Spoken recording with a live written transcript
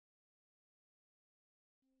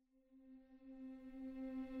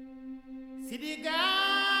Who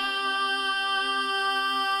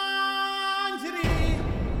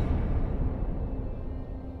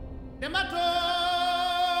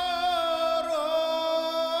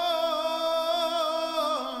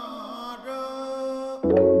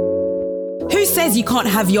says you can't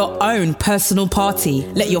have your own personal party?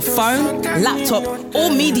 Let your phone, laptop, or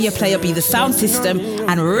media player be the sound system,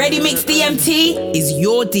 and Ready Mix DMT is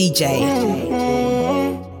your DJ.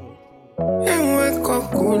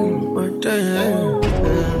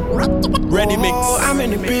 Ready Mix. I'm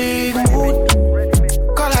in a big mood.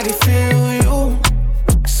 Call I feel you.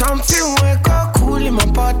 Something wake up cool in my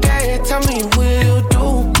body. Tell me what you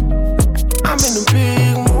do. I'm in a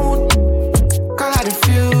big mood. Call I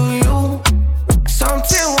feel you.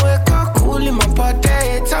 Something wake up cool in my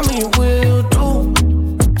body. Tell me what you do.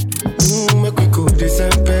 Make we go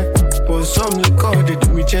December. Pour some liquor, they do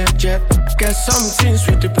me jet. Get something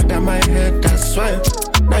sweet to put on my head, that's why.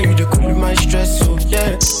 Now you the cool in my stress, so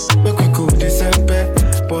yeah. Make we go December.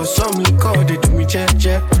 Pour some liquor, they do me jet.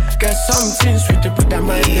 Get something sweet to put on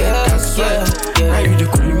my head, that's why. Now you the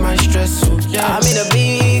cool in my stress, so yeah. I'm in a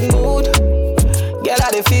big mood. Girl,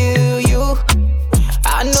 I dey feel you.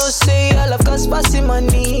 I know say all of cost passing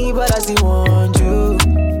money, but I still want you.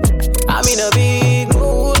 I'm in a big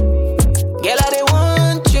mood. Girl, I dey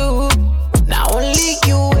want you. Now only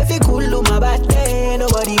you, if you cool on my body,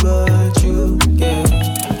 nobody but you. Yeah.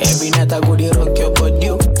 Every night I go dey rock your body.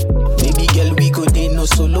 Baby girl, we go dey no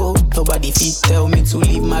solo. Nobody fit tell me to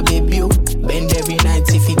leave my baby. Bend every night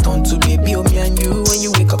if it turn to baby. Me and you, when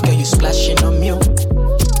you wake up, girl, you splashing on me.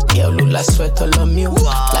 Girl, look like sweat all on me.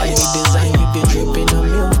 Like the design you be dripping on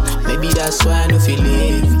me. Maybe that's why I don't feel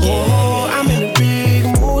it. Yeah. Oh, I'm in a big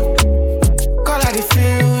mood. Call I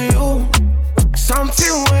feel you.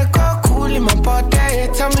 Something wake up cool in my body.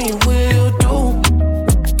 Tell me what you do.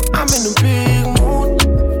 I'm in a big mood.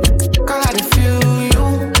 Call I feel you.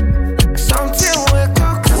 Something wake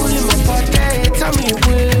up cool in my body. Tell me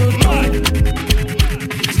what you do.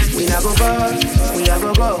 We not go far. We not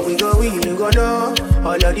go go. We go we go know.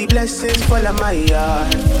 All of the blessings fall on my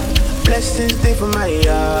yard. Blessings stay for my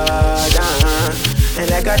yard. And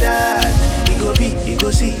like I died, he go be, he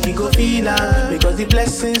go see, he go feel because the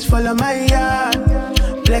blessings fall on my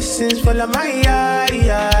yard. Blessings fall on my yard,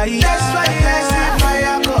 yeah. That's why I say my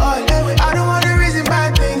alcohol. I don't wanna reason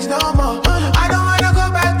bad things no more. I don't wanna go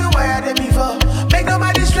back to where I did before. Make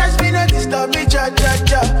nobody stress me, no disturb me, ja.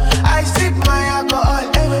 I sip my alcohol.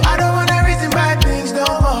 I don't wanna reason bad things no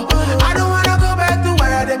more. I don't wanna go back to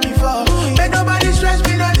where I did before. Make nobody stress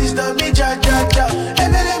me, no disturb me, ja.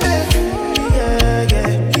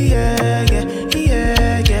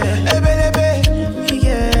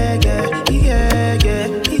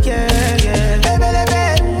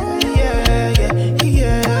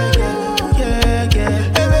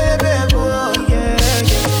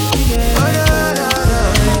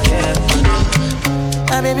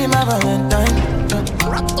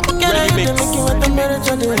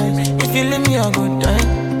 If you leave me a good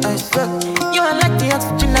time, I swear. You are like the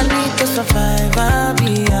oxygen I need to survive, I'll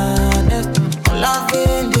be honest. I'm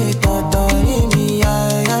loving the thought of me, I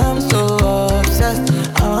am so obsessed.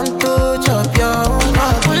 I want to chop your own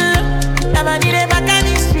heart. Never need a back and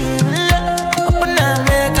it's real. Open up,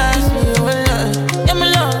 make us feel. Yeah, my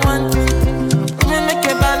love, one thing. We make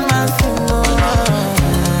a bad man sing.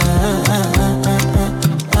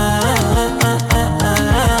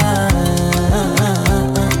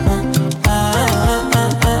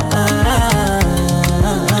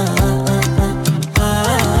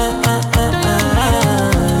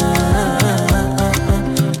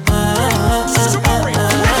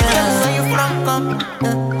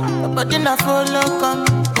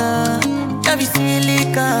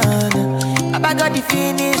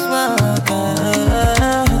 Finish work.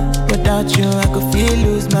 Without you, I could feel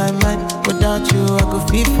lose my mind. Without you, I could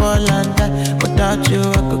feel fall and die. Without you, I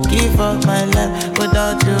could give up my life.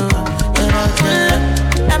 Without you,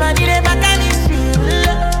 never need a back and it's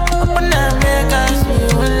real. Open up, make us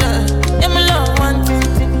feel. Yeah, my love, one thing.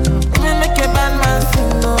 We make a bad man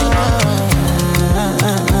sing.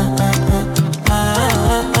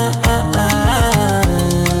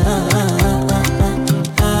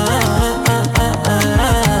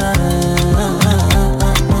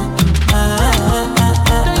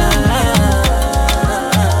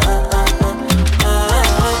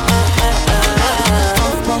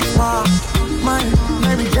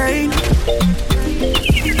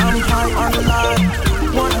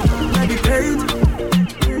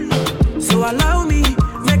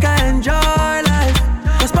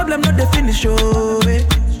 Show it.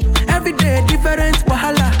 Every day different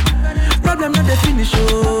wahala. Problem not the finish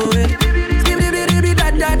show it. Skip da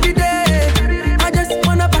da di day.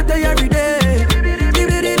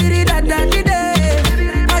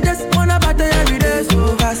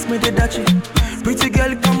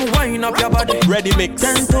 up your body. Ready mix.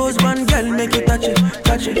 10 toes, one girl, make it touch it,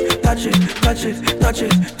 touch it, touch it, touch it, touch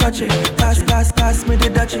it, touch it. Pass me the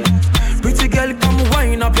touchy. Pretty girl, come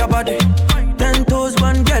wind up your body. 10 toes,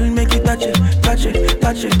 one girl, make it touch it, touch it,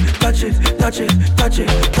 touch it, touch it, touch it, touch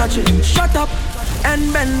it, touch it. Shut up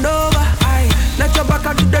and bend over. Aye, let your back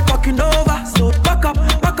do the talking over. So back up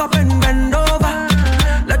and bend over.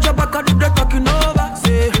 Let your back do the talking over.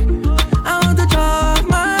 Say, I want to chop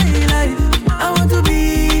my life. I want to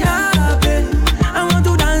be happy. I want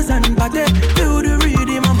to dance and party. Feel the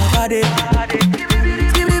rhythm of my body.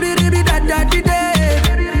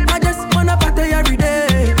 I just wanna party every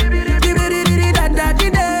day.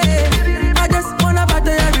 I just wanna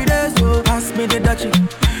party every day. So pass me the dutchie.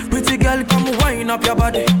 Pretty girl, come wind up your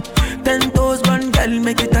body. 10 toes, one girl,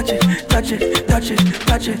 make it touch it, touch it, touch it,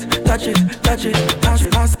 touch it, touch it, touch it.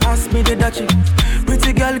 Pass me the dutchie.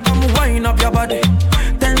 Pretty girl, come wind up your body.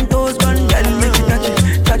 10 toes, one girl, make it touch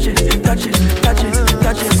it, touch it, touch it, touch it,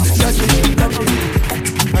 touch it, touch it, touch it.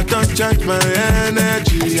 I don't charge my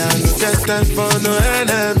energy. I don't get time for no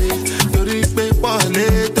enemy. To repay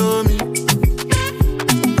to me.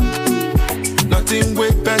 Nothing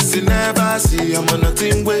with person never see. I'm on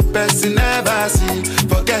nothing with person never see.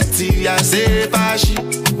 Forget it, I say bashi.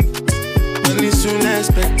 Money soon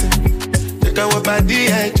expected. Take a walk by the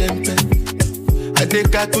edge and I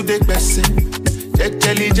take her to the person.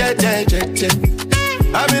 Jelly.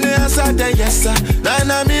 I'm in the answer, then yes sir.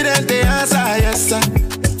 Then I'm in the answer, yes sir.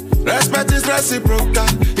 Respect is reciprocal,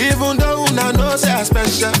 even though una know say I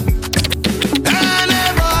special.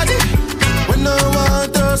 Anybody, we no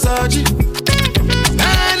want to search it.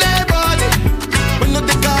 Anybody, we no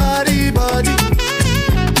the carry body.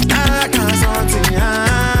 I can't something, I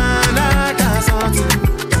can't something.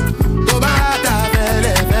 Go back to belle,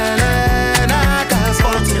 I can't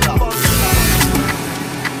something.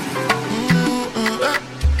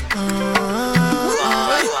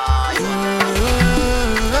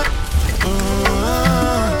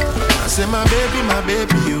 My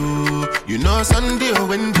baby, you know Sunday or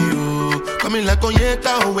Wendy, you coming like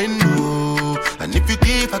Onyeka or Wendo. And if you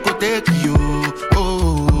give, I could take you,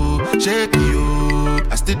 oh, shake you.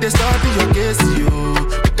 I still start your case, you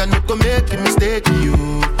can you make a mistake, you.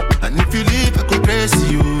 And if you leave, I could praise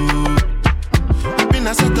you. I've been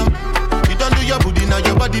a setup, you don't do your booty, now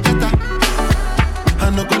your body better. I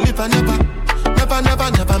no go live, I never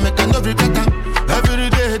make a no regret. Every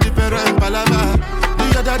day different palava.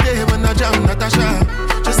 The other day when I jam Natasha,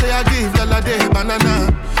 she say I give Lala day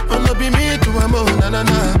banana. Oh no be me to a mo na.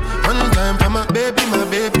 One time for my baby,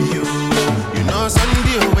 you know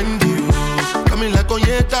Sunday or Wendy, you coming like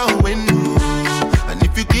Onyeka or Wendo. And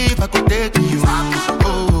if you give, I could take you,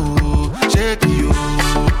 oh, shake you.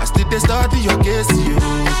 I still start your case, you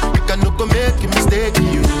can no go make a mistake,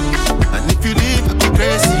 you. And if you leave, I could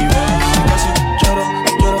praise you. Because you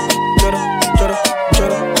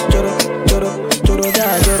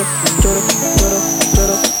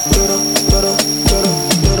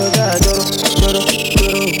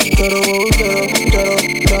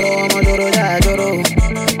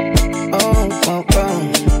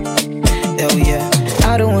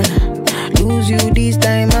I don't wanna lose you this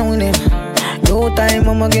time, I win it. No time,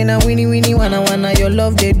 I'm gonna winnie, wanna your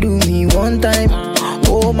love, they do me one time.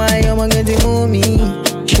 Oh my, I'm gonna move me.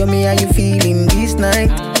 Show me how you feeling this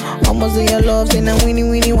night. Almost in your love, saying I'm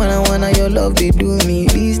winnie, wanna your love, they do me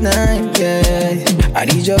this night, yeah. I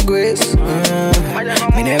need your grace,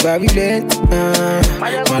 me never relent,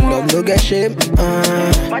 my love no get shame,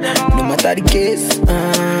 no matter the case,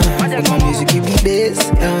 but my music give me bass,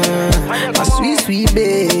 my sweet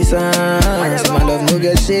bass, so my love no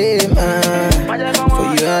get shame, for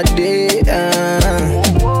you all day,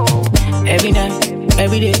 every night,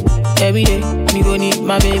 every day, me gon' need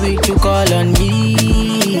my baby to call on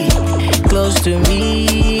me, close to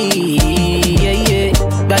me, yeah.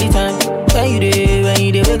 By the time when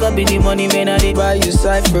you dey wake up in the morning, man, I dey buy you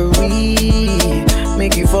cyphery,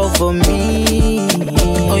 make you fall for me.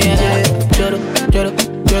 Oh yeah, joro, ja,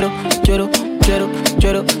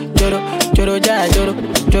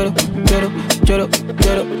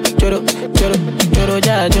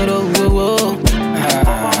 joro, whoa.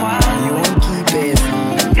 You won't keep it.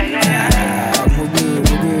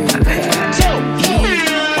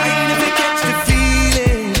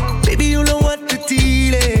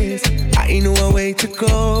 To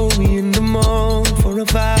go in the mall for a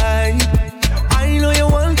vibe. I know you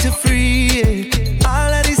want to free it.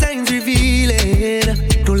 All of these signs reveal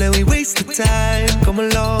it. Don't let me waste the time. Come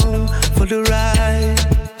along for the ride.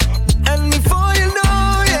 And before you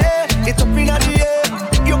know, yeah, it's up in the air.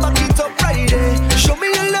 You back it up right there. Show me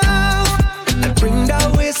your love and bring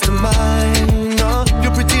that waste to mine. Oh,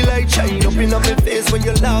 you're pretty like China.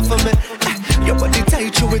 all for me. Your body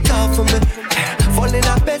tight, you it all for me. Fall in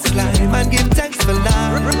our best line, man, give thanks for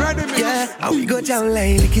life. Yeah, and we go down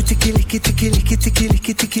like licky-ticky, licky-ticky, licky-ticky,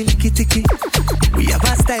 licky-ticky, licky-ticky. We have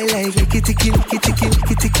a style like licky-ticky, licky-ticky,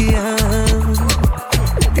 licky-ticky.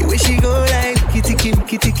 The way she go like licky-ticky,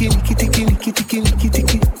 licky-ticky, licky-ticky, licky-ticky,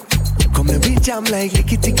 licky-ticky. Come and we jam like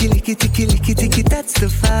licky-ticky, licky-ticky, licky-ticky. That's the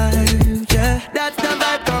vibe, yeah. That's the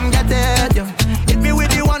vibe, come get it, yo. Hit me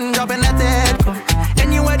with the one drop and let it go.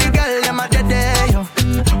 Anywhere the girl, them a dead there, yo.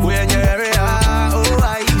 We in your area, oh,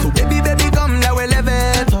 I. So baby, come, now we live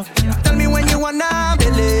it up. Tell me when you wanna be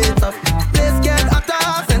lit up. Let's get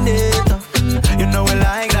hotter, send it up. You know we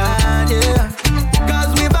like that, yeah.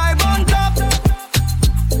 Cause we vibe on top.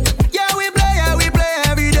 Yeah, we play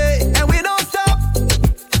every day. And we don't stop.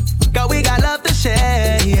 Cause we got love to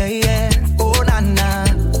share, yeah, yeah. Oh, nah, nah.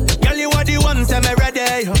 Girl, you are the one, say me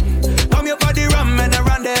ready, yo. Come here for the rum and the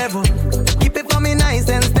rendezvous. Keep it for me nice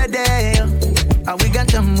and steady, yo. And we got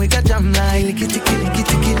jam like licky-ticky,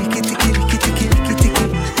 licky-ticky, licky-ticky, licky-ticky, licky-ticky.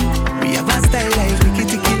 We have a style like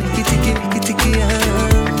licky-ticky, licky-ticky, licky-ticky,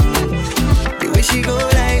 The way she go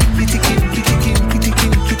like licky-ticky, licky-ticky, licky-ticky,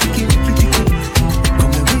 licky-ticky, licky-ticky.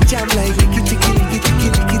 Come and we jam like licky-ticky, licky-ticky,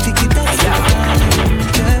 licky-ticky. That's the vibe,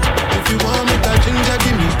 yeah. If you want me to ginger,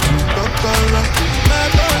 give me cocoa. My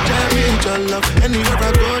boy, me your love. Anywhere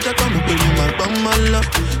I go, they come and bring my bum, my love.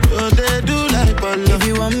 Oh, they do like ball. If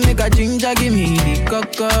you want me to ginger, give me the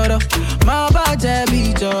cocoa. My body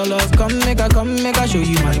be your love. Come make a show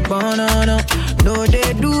you my banana. No,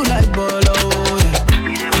 they do like bolo, yeah.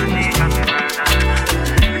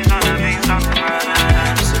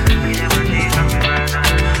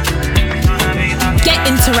 Get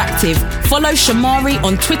interactive. Follow Shamari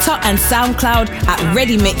on Twitter and SoundCloud at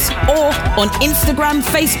ReadyMix or on Instagram,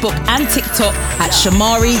 Facebook and TikTok at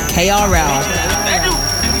Shamari KRL.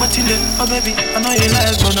 Oh baby, I know you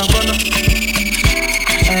like bono.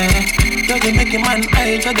 You make a man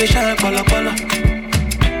eyes, you shine color.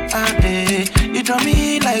 You draw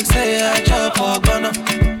me like say I chop Ogbono.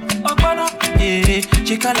 Yeah,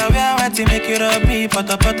 she color wear white to make you rub me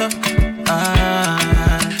pata.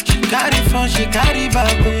 She carry front, she carry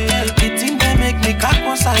back. The thing they make me cock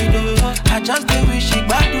one side. I just the wish she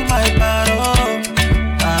back to my paro.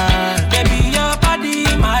 Baby, your body,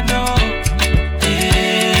 my door.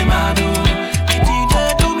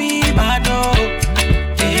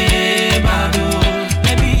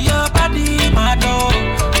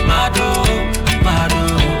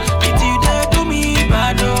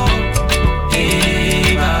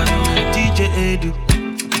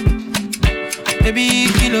 Baby,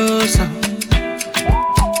 kilosa,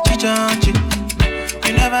 chichanchi,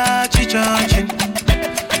 you never chichanchi.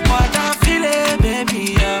 What I'm feeling, baby,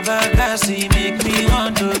 your bagasi make me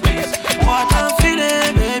want to kiss. What I'm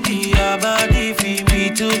feeling, baby, your body feel me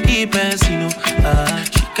to keep us, you know.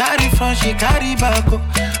 She carry front, she carry back, oh.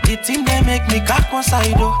 The thing they make me cock one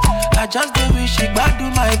side, oh. I just the wish she back to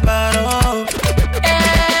my paro.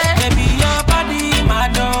 Hey, baby, your body, my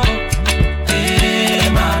door. Hey,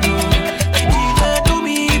 my door.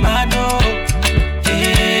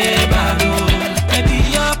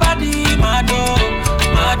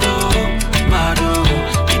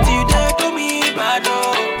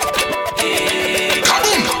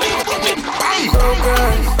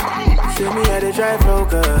 Try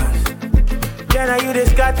focus. Yeah, now you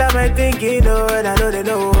just got my thinking, oh, and I know they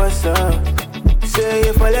know what's up. Say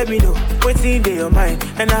if I let me know what's in your mind,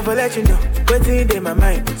 and I will let you know what's in my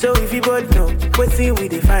mind. So if you both know what's in we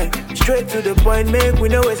define, straight to the point, make we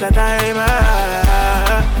know it's our time.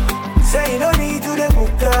 Say you don't need to the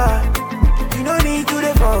book, you don't need to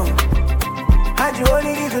the phone, and you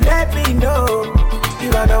only need to let me know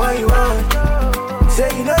you are the one you want. Say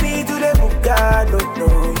you don't need to the book, no,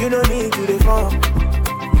 you don't need to the phone,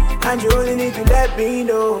 and you only need to let me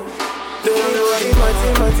know.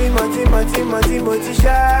 Moti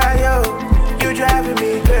shy, yo. You driving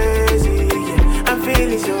me crazy, yeah. I'm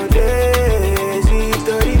feeling so lazy.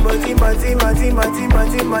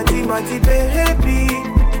 Moti, baby.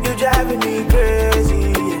 You driving me crazy,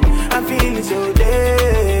 yeah. I'm feeling so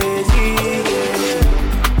lazy,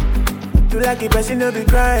 yeah. You like it, but you no be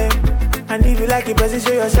crying. And if you like it, but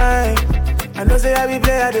show your sign. I know say I be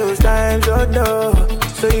play at those times, oh no.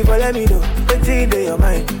 So if you let me know what's in your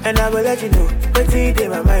mind, and I will let you know what's in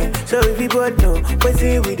my mind. So if you both know what's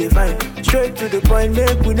in we define, straight to the point,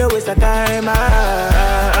 make we know it's the time.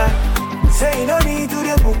 Say you don't need to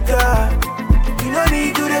the book, you don't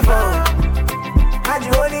need to the phone, and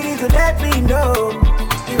you only need to let me know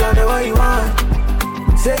you are the one you want.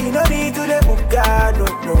 Say you don't need to the book,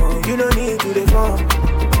 no, you don't need to the phone,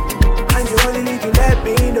 and you only need to let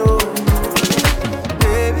me know.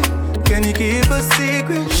 Baby, a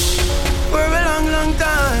secret for a long, long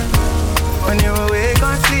time. When you're awake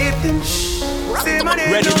or sleeping, say my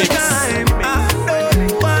name no time. I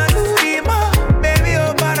don't want to be my baby,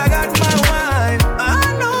 oh, but I got my wife. I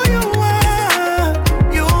know you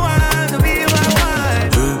want to be my wife.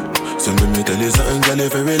 So let me tell you something, girl,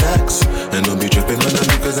 if you relax and don't be tripping on them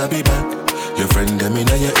because I'll be back. Your friend, them in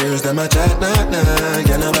your ears, them a chat, nah.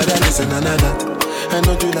 Girl, nobody listen, none of that. And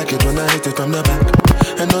don't you like it when I hit it from the back?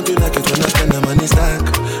 And don't you like it when I spend the money stack?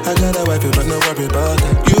 I got a wife, but no worry about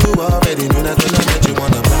that. You already knew that when I met you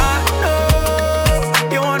on the block. I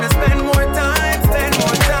know you wanna spend more time, spend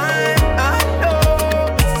more time. I know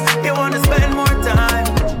you wanna spend more time.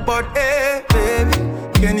 But hey, baby,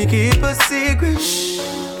 can you keep a secret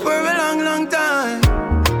for a long, long time?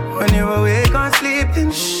 When you're awake or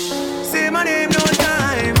sleeping, say my name no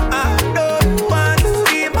time. I don't want to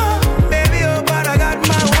be my baby, oh, but I got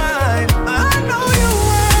my wife. I know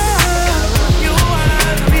you want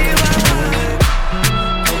to be my wife.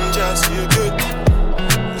 Don't just feel good.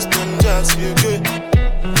 It's done just feel good.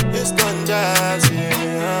 It's done just,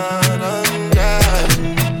 yeah, done just.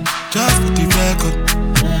 Just for the record.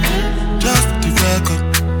 Just for the record.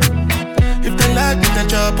 If they like me, then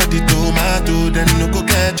chop at the tomato, then no go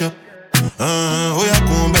catch up. Oh yeah,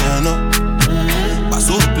 come back now. Pass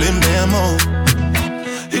up, play me more.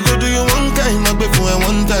 You go do you one time, I before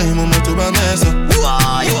one time, I'm to my mess up.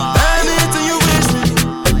 Anything you wish me,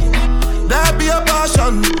 that be a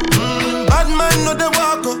passion. Bad man no they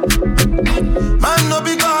walk up, man no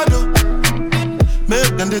be God.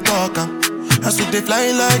 Make them they talk, I see they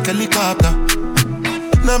fly like a helicopter.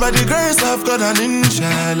 Now by the grace of God and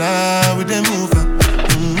inshallah, we they move.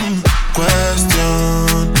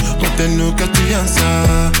 Question, but then no get the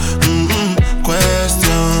answer.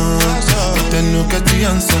 Question, but then no get the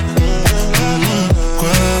answer.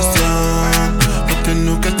 Question, but then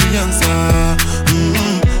no get the answer.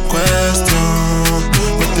 Question,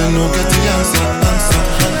 but then no get the answer.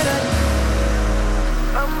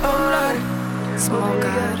 I'm falling, Small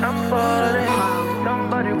God. I'm falling.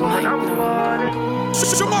 Somebody woman, I'm falling.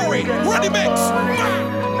 Shamari, ready mix.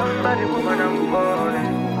 Somebody woman, I'm falling.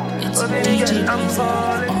 It's DJ I'm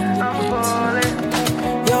falling, I'm falling.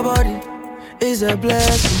 Your body is a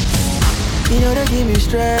blessing. You know they give me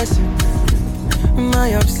stress. My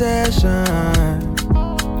obsession.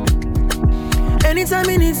 Anytime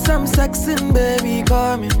you need some sexing, baby,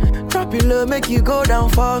 call me. Drop your love, make you go down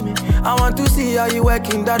for me. I want to see how you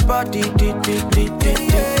working that body.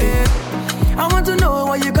 I want to know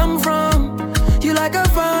where you come from. You like a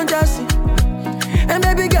fantasy. And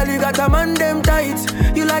baby girl, you got a man them tight.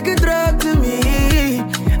 You like a drug to me.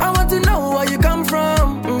 I want to know where you come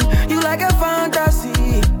from. You like a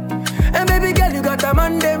fantasy. And baby girl, you got a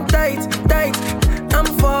man them tight. I'm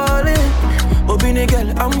falling. Obini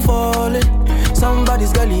girl, I'm falling.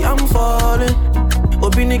 Somebody's girlie, I'm falling.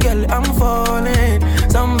 Obini girl, I'm falling.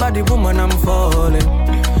 Somebody woman, I'm falling.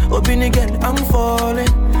 Obini girl, I'm falling.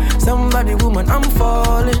 Somebody woman, I'm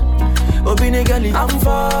falling. Obini girl, I'm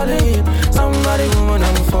falling. Somebody woman,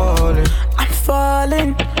 I'm falling. I'm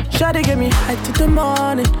falling. Shawty get me high to the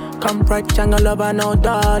morning. Come right, jungle lover, no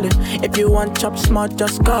darling. If you want chop smart,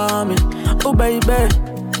 just call me. Oh baby,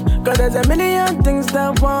 cause there's a million things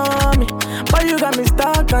that want me, but you got me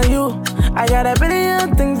stuck on you. I got a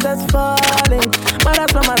billion things that's falling, but I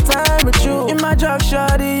spend my time with you. In my drug,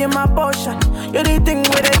 shawty, in my potion. You're the thing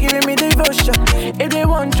where they giving me devotion. If they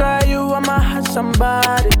won't try you, I'ma hurt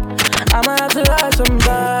somebody. I'ma have to hurt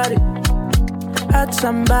somebody. Hurt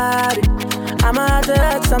somebody. I'ma have to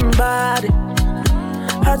hurt somebody.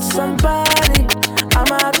 Hurt somebody.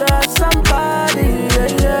 I'ma have to hurt somebody.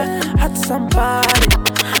 Yeah. Hurt somebody.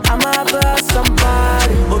 I'ma have to hurt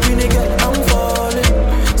somebody. Obini girl, I'm falling.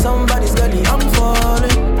 Somebody's girlie, I'm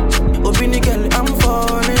falling. Obini girl, I'm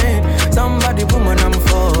falling. Somebody woman, I'm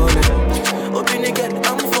falling. Obini girl,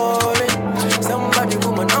 I'm falling. Somebody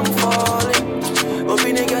woman, I'm falling.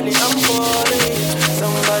 Obini girl, I'm falling.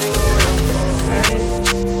 Somebody woman, I'm falling.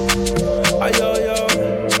 Ayo, yo.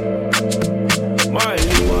 My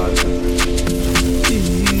water.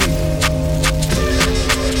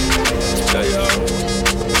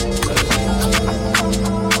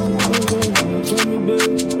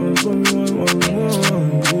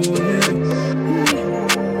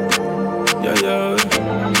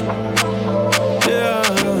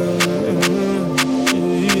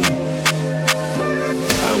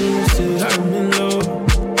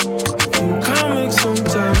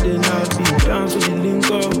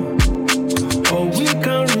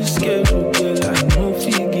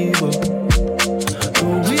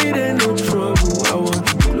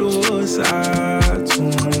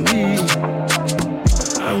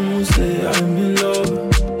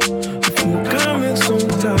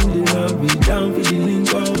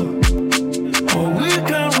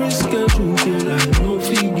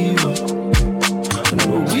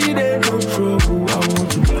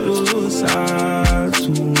 closer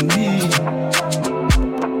to me.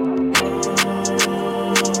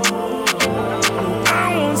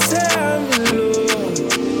 I won't say I'm in love.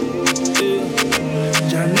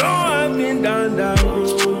 I know I've been down that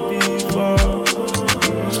road before.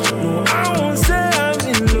 No, I won't say I'm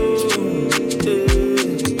in love.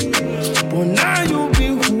 But now you be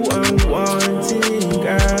who I'm wanting,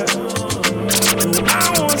 girl. No, I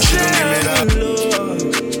won't say I'm in love.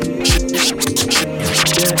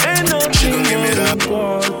 There ain't nothing more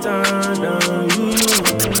important than you.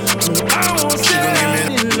 No, I won't say I'm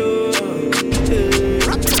in love.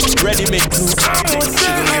 Ready mix. No, I won't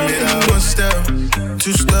say I'm in love. 1 step,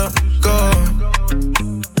 2 step, go.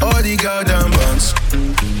 All the goddamn buns,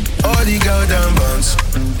 all the goddamn buns.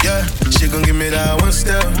 Yeah, she gon' give me that 1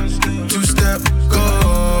 step, 2 step, go.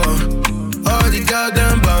 All the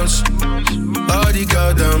goddamn buns, all the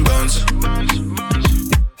goddamn buns.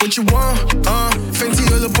 What you want? Fenty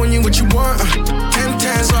all up on you. What you want? 10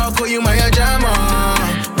 times, so I'll call you my ajama.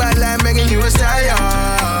 Bad like Megan, you a stallion.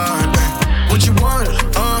 What you want?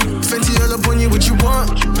 Fenty all up on you. What you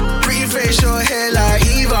want? Pretty face, short hair like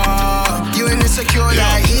Eva. You ain't insecure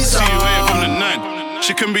like Esau. See you away from the 9.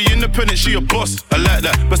 She can be independent, she a boss. I like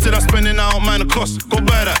that, but still I'm spending out mind the cost. Go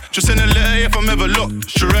buy that, just send a letter if I'm ever locked.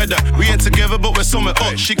 She read that, we ain't together but we're somewhere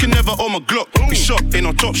up. She can never own my Glock. We shop, ain't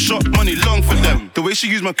no top shot, money long for them. The way she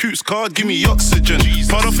use my coots card, give me oxygen.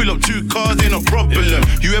 Part I fill up 2 cars, ain't no problem.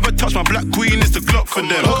 You ever touch my black queen, it's the Glock for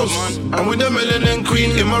them. I'm with the melanin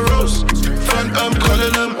queen in my rose. Fan, I'm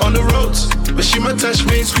calling them on the roads. But she my touch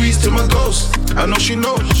me, squeeze to my ghost. I know she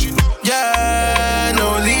knows. Yeah,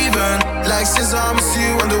 no leaving. Like since I'ma see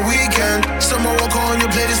you on the weekend. Someone walk on your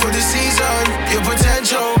playlist for the season. Your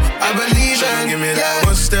potential, I believe in. Give me that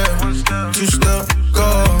 1 step, 2 step,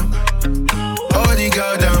 go. All the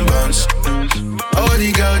goddamn buns, all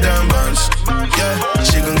the goddamn buns. Yeah,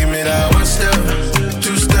 she gon' give me that 1 step,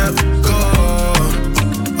 2 step, go.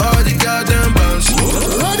 All the goddamn buns.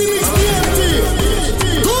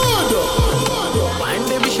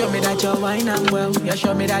 Show me that you're wine and well. Yeah,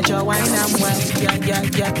 show me that you're wine and well. Yeah, yeah,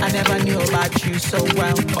 yeah. I never knew about you so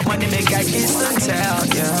well. But money make I kiss and tell,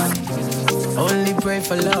 yeah. Only pray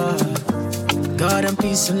for love, God and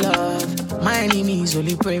peace and love. My enemies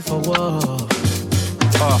only pray for war.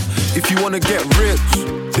 If you wanna get rich,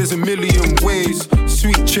 there's a million ways.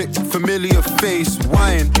 Sweet chick, familiar face.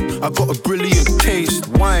 Wine, I got a brilliant taste.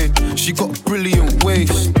 Wine, she got a brilliant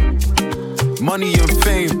waist. Money and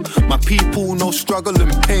fame, my people no struggle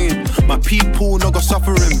and pain. My people no go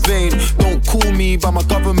suffer in vain. Don't call me by my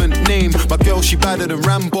government name. My girl she badder than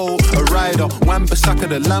Rambo, a rider. Wan-Bissaka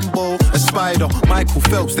the Lambo, a spider. Michael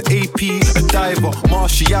Phelps the AP, a diver.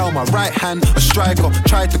 Martial my right hand, a striker.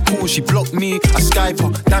 Tried to call, she blocked me, I Skype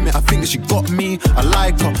her. Damn it, I think that she got me, I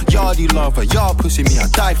like her. Yardie lover, yard pussy me, I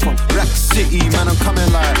die for. Rack City, man, I'm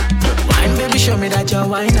coming like. Wine, baby, show me that you're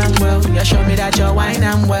wine and well. Yeah, show me that you're wine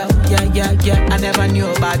and well. Yeah, yeah, yeah. I never knew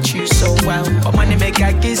about you so well. But money make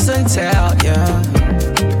I kiss and tell, yeah.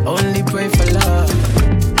 Only pray for love,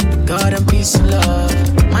 God and peace and love.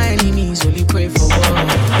 My enemies only pray for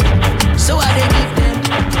war. So I didn't give them.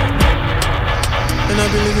 And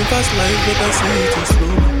I've been living fast life, but I see it in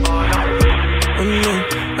slow. Oh no,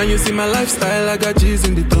 and you see my lifestyle, I got G's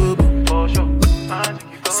in the turbo.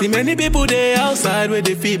 See many people there outside where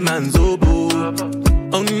they feed man's oboe.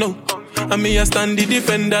 Oh no, and me I stand the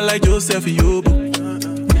defender like Joseph Yobo.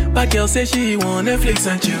 But girl say she want Netflix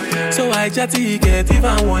and chill, so I chatty get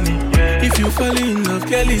even warning. If you fall in love,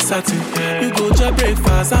 Kelly satin. You go to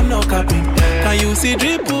breakfast, I'm not capping. Can you see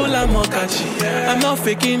dribble, I'm not catching. I'm not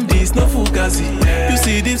faking this, no fugazi. You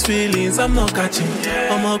see these feelings, I'm not catching.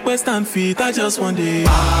 I'm a quest and feet, I just want it.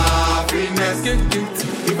 Happiness,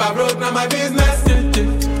 if I broke, now my business.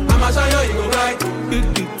 I'ma show you, you go right.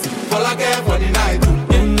 All I care for the night.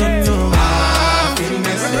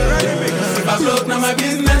 Happiness, if I broke, now my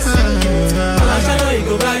business. I'ma show you, you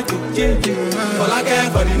go right. All I care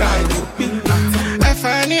for the night.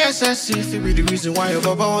 F-I-N-E-S-S-E, if it be the reason why your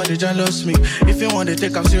baba want to jealous me. If you want to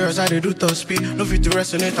take I'm serious, I do top speed. No fit to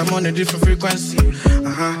resonate, I'm on a different frequency.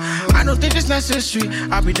 I don't think it's necessary.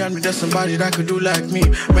 I'll be done with just somebody that could do like me.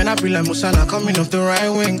 Man, I be like Musala coming off the right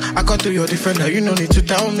wing. I got to your defender, you no need to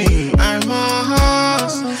tell me. I'm a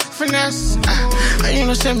horse, finesse. And you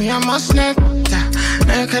know, say me, I'm a snap.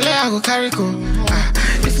 Now you can let I go carry go.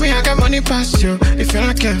 If me, I got money past you. If you're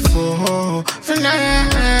not careful,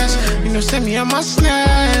 finesse. You know, say me, I'm a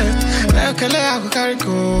snap. Now you can let I go carry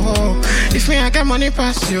go. If me, I got money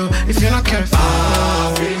past you. If you're not careful,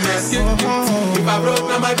 finesse. If I broke,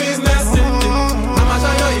 now my business. I'ma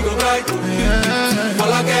show you, you go right.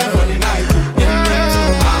 All I care for the night.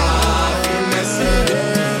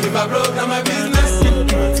 Finesse. If I broke,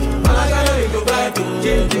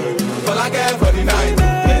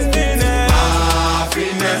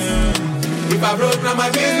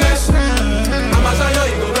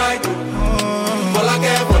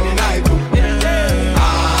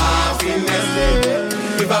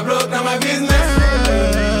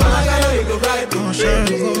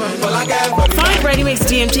 Ready Mix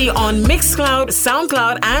DMT on Mixcloud,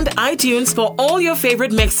 SoundCloud, and iTunes for all your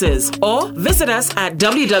favorite mixes. Or visit us at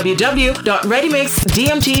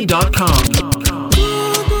www.readymixdmt.com.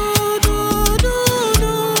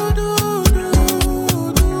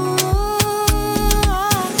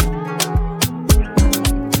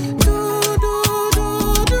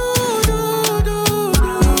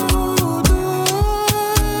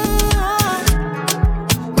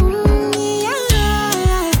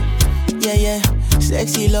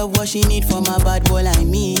 Sexy love, what she need from a bad boy like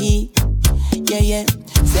me. Yeah, yeah.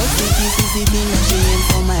 Sexy kiss is the thing that she aim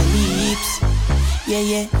for my lips. Yeah,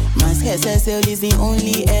 yeah. My SSL is the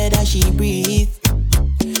only air that she breathes.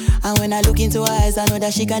 And when I look into her eyes, I know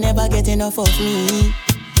that she can never get enough of me.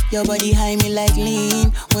 Your body high me like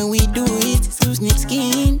lean. When we do it, so snip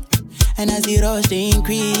skin. And as the rush they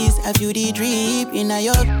increase, I feel the drip in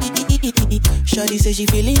your Shorty say she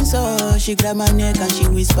feeling so. She grab my neck and she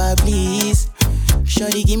whisper, please.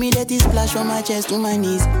 Shorty give me that splash from my chest to my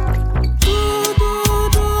knees.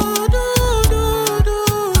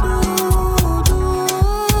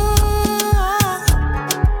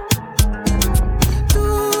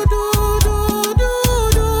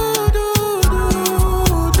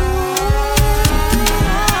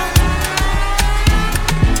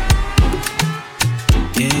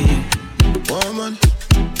 One money,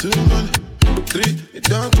 two money, three. It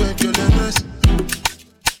don't make you the mess.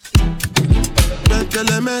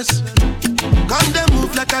 LMS. Come they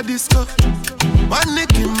move like a disco. One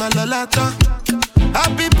nick in my lolata.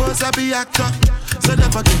 Happy boss, happy actor. So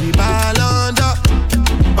never give me ball under.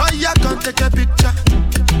 Oh yeah, come take a picture.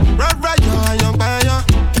 Right, you're young buyer.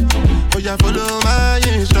 Oh yeah, follow my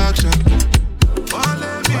instruction.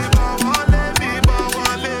 Wale people, wale people,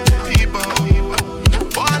 wale people.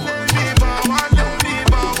 Wale people, wale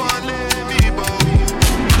people, wale people.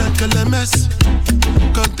 Like LMS.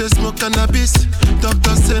 Can't they smoke cannabis?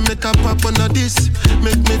 Doctor say make a pop on a this.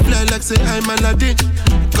 Make me fly like say I'm Aladdin.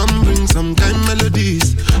 Come bring some kind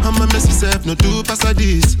melodies. I'm a messy self, no two pass of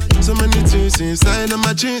this. So many things inside of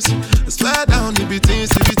my jeans. I swear down the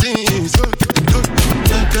beatings. Like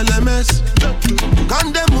LMS.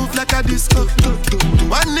 Come they move like a disco.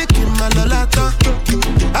 One nick in my lolata.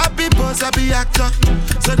 Happy boss, happy actor.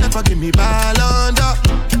 So never give me ball under.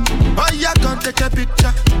 Oh yeah, come take a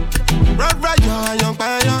picture. Right, you're a young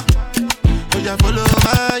buyer. Oh yeah, follow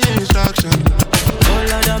my instruction. Oh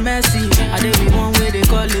Lord of mercy, I did be one way they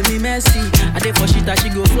calling me messy. I did for shit that she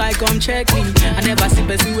go fly, come check me. I never see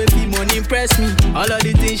person with me money impress me. All of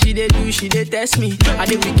the things she they do, she they test me. I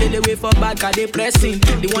did we kill away for back, I they pressing.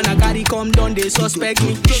 The one I carry come down, they suspect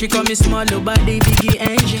me. She call me small, but they biggie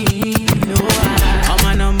engine. No, on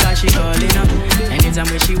my number she calling up. Anytime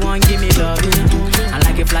when she want, give me love, you know. I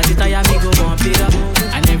like a flat tire, me go bump it up.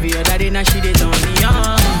 And every other day now she they turn me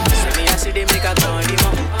on. I see they make a turn him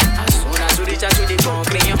up. As soon as you reach out to the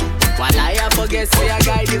concrete, while I forget, say I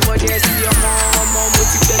guide you for this. Your mom,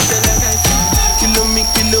 motivate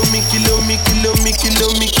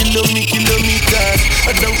kilometers.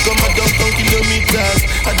 I don't come kilometers.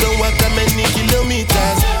 I don't walk that many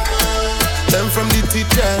kilometers. Learn from the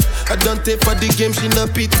teacher. I don't take for the game, she no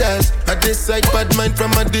pitas. I decide bad mind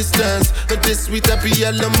from a distance. Not this sweet, I be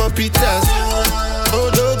all on my pitas. Oh,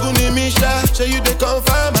 Doguni Misha, show you the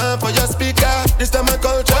confirm for your speaker. This time I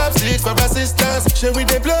call chopsticks for assistance. Show we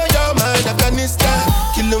they blow your mind, Afghanistan.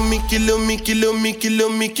 Kilometers.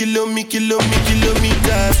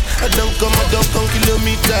 I don't come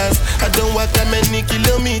kilometers. I don't walk that many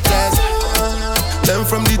kilometers. Learn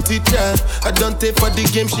from the teacher. I don't take for the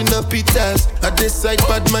game, she no pitas. I decide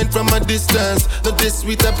bad mind from a distance. Not this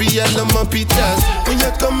sweet, I be all on my pitas. When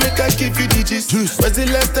you come, make I give you the gist. When's the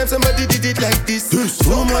last time somebody did it like this?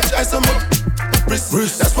 So much ice on my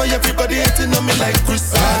wrist. That's why everybody hating on me like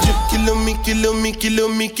Chris.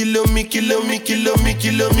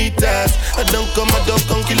 Kilometers. I don't come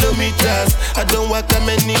kilometers. I don't walk that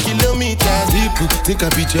many kilometers. People think I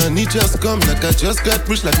be Johnny, just come. Like I just got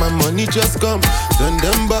rich, like my money just come. Send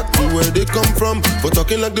them back to where they come from. For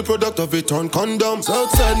talking like the product of a torn condom.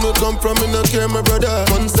 Southside me come from, me no care, my brother.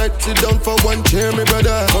 One side, sit down for one chair, my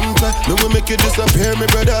brother. Come back, no we make you disappear, my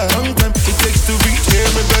brother. Long time it takes to reach here,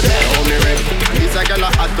 my brother. Oh, me red, this a girl a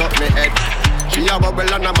hot up me head. She a bubble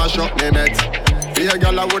and a mash up me meds. Feel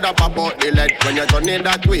girl a woulda pop out the leg. When you turn in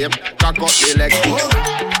that way, cock up the leg.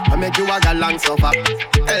 I make you a galang suffer.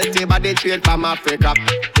 Healthy body trade from Africa.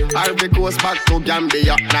 Ivory Coast back to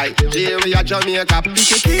Gambia, Nigeria, Jamaica. You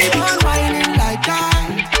should keep on whining like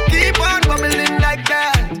that. Keep on bubbling like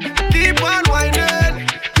that. Keep on whining.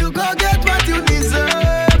 You go get what you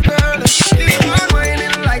deserve, girl. Keep on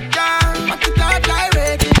whining like that. But you start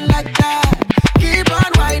gyrating like that. Keep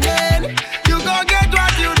on whining. You go get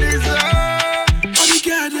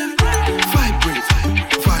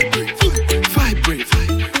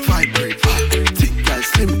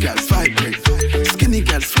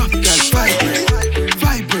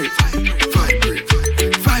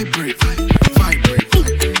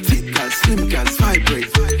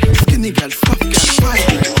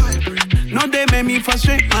know they make me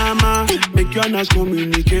frustrate, mama. Make your nice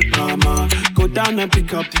communicate, mama. Go down and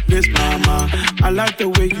pick up the pace, mama. I like the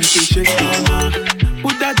way you shake, mama.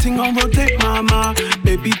 Put that thing on rotate, mama.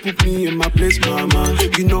 Baby, put me in my place, mama.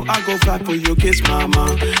 You know I go fight for your kiss,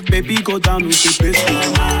 mama. Baby, go down with the pace,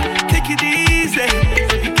 mama. Take it easy,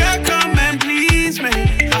 you can't come and please me.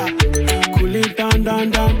 Cool it down, down,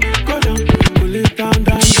 down, go down. Cool it down,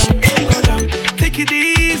 down, down, go down. Take it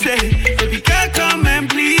easy, baby, can't come and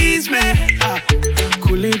please me.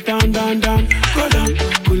 Cool it down, down, down, go down.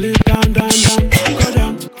 Cool it down, down, down, go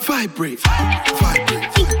down. Vibrate, vibrate,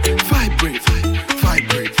 vibrate,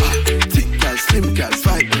 vibrate. Thick girls, slim girls,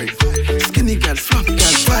 vibrate. Skinny girls, fluff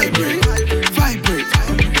girls, vibrate, vibrate,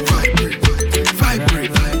 vibrate,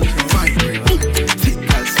 vibrate, vibrate. Thick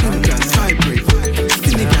girls, slim girls, vibrate.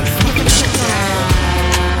 Skinny girls, fluff girls.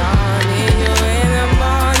 I need you in the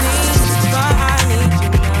morning, but I need you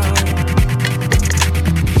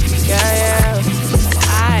now. Yeah.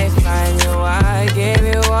 I find you, I give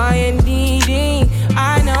you all you need.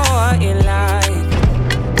 I know what you like.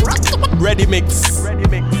 Ready mix.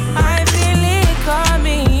 I feel it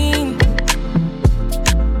coming.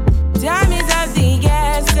 Time is of the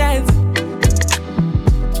essence.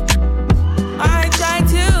 I try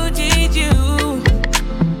to teach you,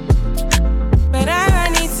 but I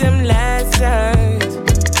need some lessons.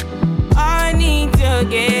 I need to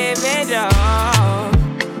give it all.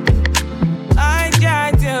 I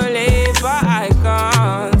try to live, but I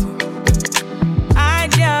can't. I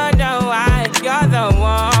don't know why you're the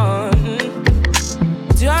one.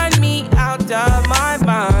 Turn me out of my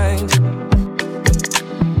mind.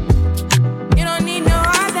 You don't need no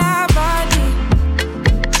other body.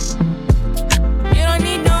 You don't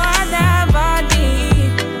need no other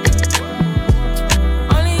body.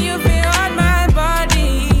 Only you feel on my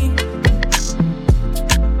body.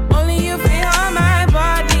 Only you feel on my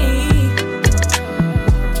body.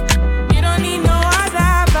 You don't need no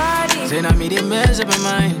other body. Say now me they mess up your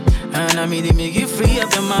mind, and I me they make you free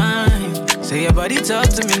up your mind. Say your body talk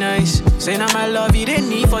to me nice. Say now my love you didn't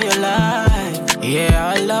need for your life. Yeah,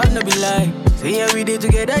 our love no be lie. Say yeah we did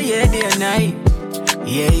together, yeah, day and night.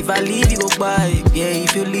 Yeah, if I leave you go by. Yeah,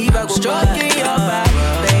 if you leave I go stroking your body,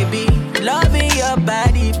 baby. Loving your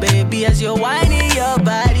body, baby. As you're whining your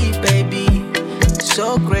body, baby.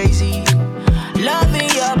 So crazy. Loving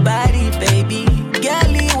your body, baby.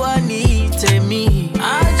 Girl, you want need to me.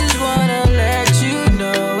 I just wanna let you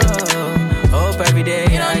know. Hope every day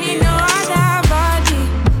You don't need no other body.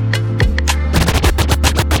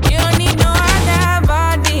 You don't need no other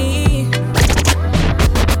body.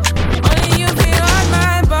 Only you feel on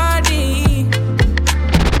my body.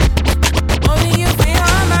 Only you feel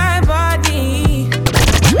on my body.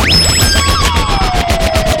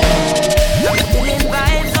 Feeling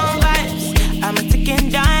vibes on vibes. I'm a ticking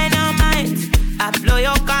dynamite. I blow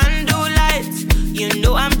your candle lights. You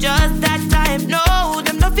know I'm just that type. No,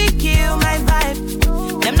 them no fit kill my vibe.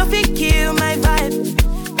 Them no fit kill my vibe.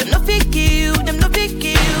 Them no fit kill. Them no fit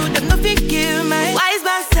kill. Them no fit kill my. Wise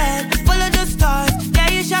man said, follow the stars. Yeah,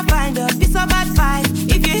 you shall find a piece of advice.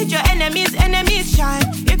 If you hit your enemies, enemies shine.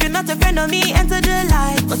 If you're not a friend of me, enter the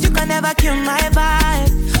light. Cause you can never kill my vibe.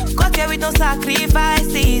 Got here with no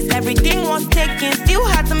sacrifices. Everything was taken, still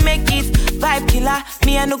had to make it. Vibe killer,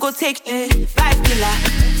 me I no go take it. Vibe killer,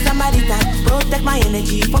 somebody that protect my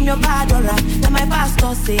energy from your bad aura. Then my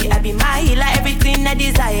pastor say I be my healer, everything I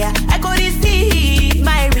desire. I go receive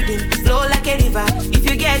my rhythm, flow like a river. If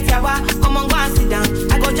you get yawa, come on go and sit down.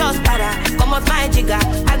 I go just para, come off my jigger.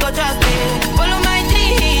 I go just follow my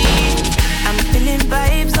dream. I'm feeling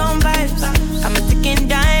vibes on vibes. I'm a ticking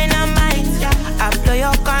dynamite. I blow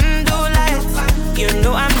your candle lights. You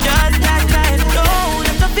know I'm just that type. No,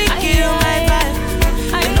 them no fit kill my vibe.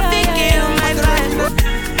 Them no fit kill my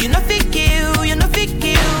vibe. You no fit kill. You no fit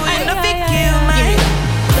kill. You no fit kill my.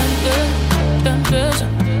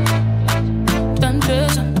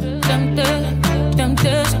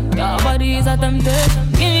 Temptation. Your body is a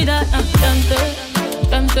temptation. Give me that temptation.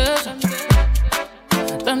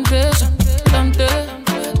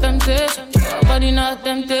 Your body not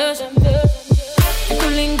temptation. To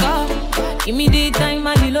link up, give me the time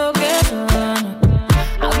and the location.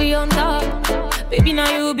 I'll be on top, baby. Now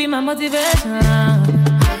you be my motivation.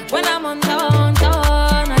 When I'm on top,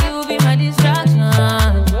 now you be my distraction.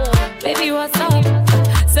 Baby, what's up?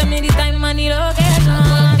 Send me the time and the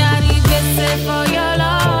location. Got it, get for your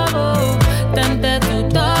love. Oh. Tempted to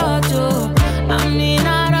touch you. I'm in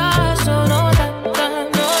a rush, so no time, no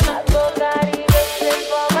time. Got it, get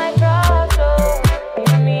for my crush. Oh.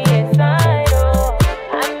 Give me a sign. Oh.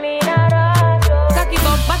 I'm in a rush. Oh.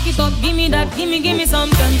 Back it up, give me that, give me some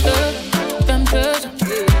temptation.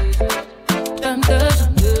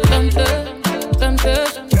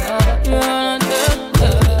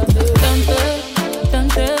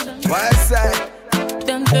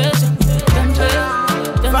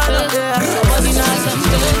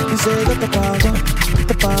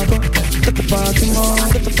 the pango, get the party more,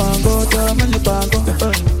 get the pango, drum and the pango,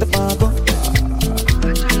 the pango.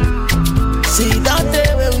 See, don't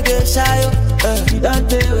tell where we get shy, you don't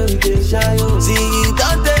tell where we get shy, see, you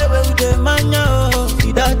don't tell where we get mania,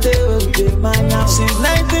 you don't tell where we get mania. Since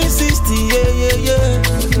 1960, yeah, you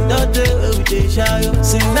don't tell where we get shy,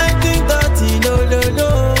 since 1930, no,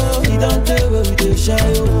 you don't tell where we get shy,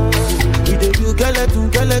 we dey do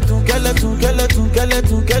skeleton.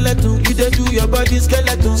 You dey do your body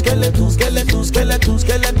skeleton. You dey do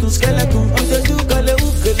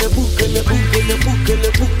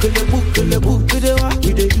you dey what?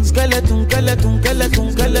 We dey do skeleton.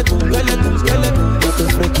 What the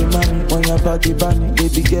freaky money on your body bunny,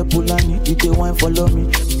 baby get pulani, you dey wine follow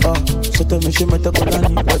me. So tell me she met a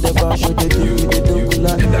kulani, whatever show they do, we dey do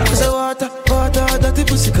kulani. Say water, dirty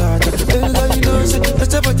pussy carter. Baby girl you know say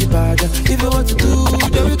that's your body bad. If you want to do,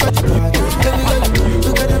 then we got you bad. Baby girl you know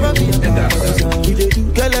you can never be a bad. We dey do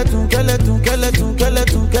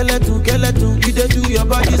skeleton. You dey do your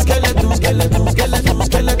body skeleton.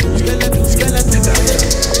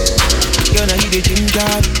 Girl now you dey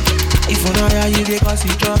ginger. If you know how you dey cause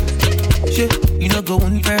you drop. Shit, you know go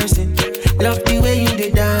one person. Love the way you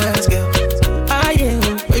dey dance, girl. I am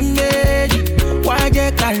we made you. Why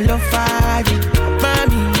you can't love fire?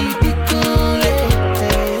 Mommy, be cool.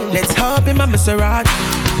 Let's hop in my Maserati.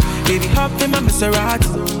 Baby, hop in my Maserati.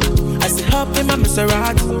 I said hop in my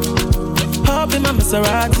Maserati. Hop in my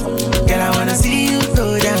Maserati. Girl, I wanna see you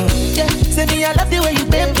go down. Yeah, say me I love the way you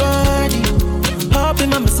bend body. Hop in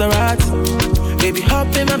my Maserati. Baby,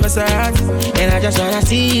 hop in my Maserati. And I just wanna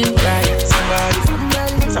see you ride.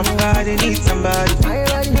 Somebody needs somebody.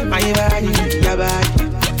 My body, your body.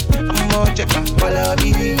 I'm more checker. All of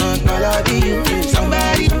you.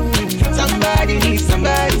 Somebody needs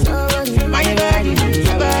somebody. My body,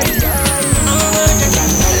 your body. I'm more checker.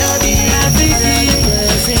 All of you.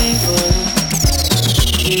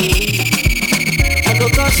 I go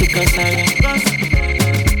cause you cause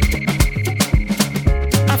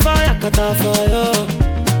I fire cut off for you.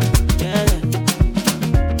 Yeah.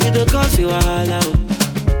 You don't cause you wahala.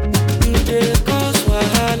 You don't cause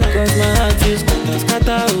wahala. Cause my heart is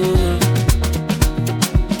kata oh.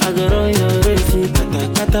 I go run your race,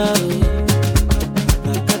 kata oh.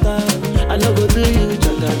 I no go do you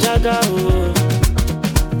jaga oh.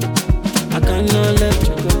 I cannot let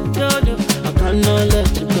you go. No, I cannot let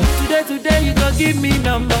you go. Today you gon' give me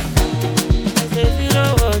number. I say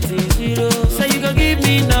 0 what is 0. Say you gon' give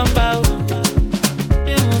me number.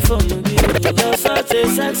 Even for me, you're such a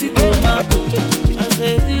sexy tomato. I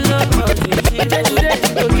say 0 what is 0. Today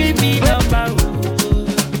you gon' give me number.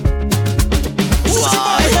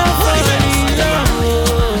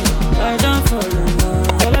 I don't fall in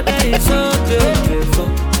love. All I got is so beautiful.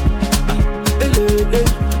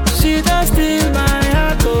 She does steal my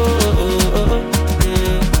heart.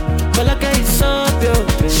 All I got is so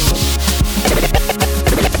beautiful.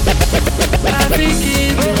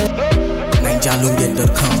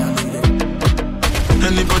 NinjaLoaded.com.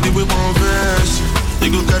 Anybody with one verse, you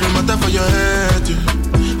go carry matter for your head.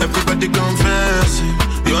 Everybody confess,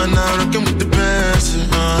 you are now rocking with the best.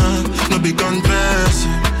 No big confess.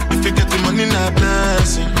 If you get the money, not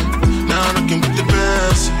blessing. Now rocking with the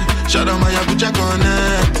best. Shout out my Abuja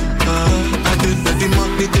Connect. I did where the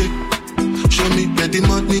money day. Show me where the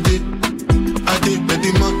money day. I did where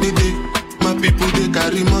the money day. My people they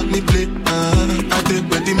carry money play. I did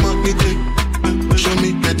where the money day. Show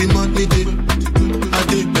me where the money day. I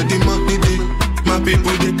did where the money day. My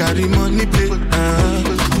people they carry money play.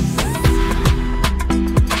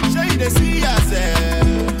 Show you they see yourself.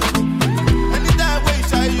 Anytime when you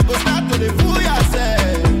shy, you go start to the fool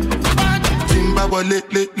yourself. Timba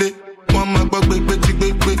le. One my bug big.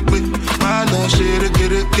 My love share it.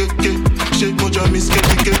 Shake mojo miss get. I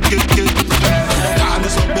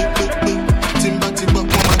so big. Timba, one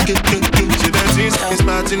my get. She dancing, it's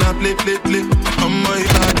party now play. On my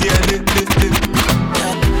heart, yeah, lit.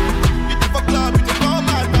 You for club, you for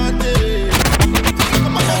my party.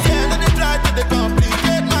 Come on, yeah, and they try to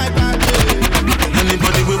complicate my party.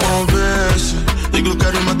 Anybody with one verse, you go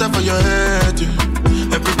carry matter for your head.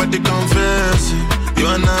 Everybody confess, you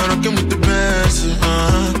are now rocking with the best.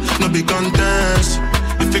 No big contest.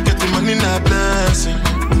 If you get the money, not blessing.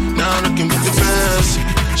 Now rocking with the best.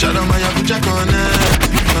 Shout out my Abuja Connect.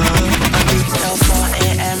 Till 4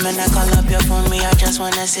 a.m. and I call up your phone, me I just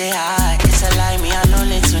wanna say hi. It's a lie, me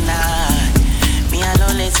alone tonight.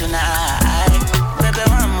 Baby,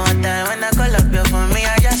 one more time when I call up your phone, me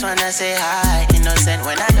I just wanna say hi. Innocent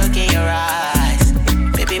when I look in your eyes.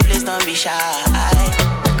 Baby, please don't be shy.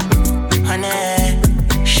 Honey,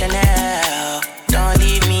 Chanel, don't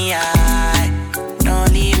leave me high. Don't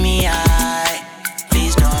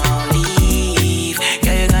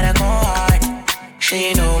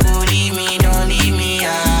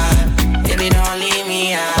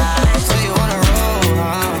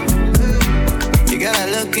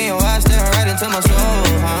on my soul,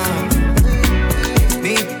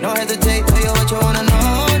 Me, no hesitate, tell you what you wanna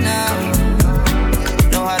know now.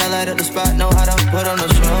 Know how to light up the spot, know how to put on the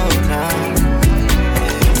show now.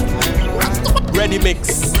 Ready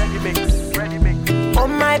mix. Oh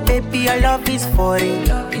my baby, your love is for it.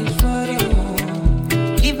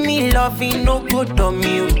 Give me loving, no good on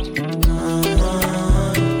you.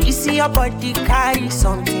 You see your body carry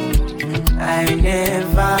something I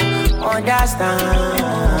never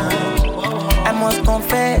understand. I must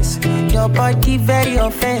confess, your body very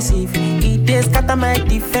offensive. It is scatter my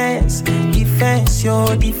defense, yo.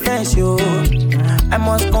 I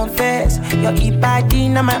must confess, your body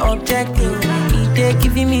not my objective. It is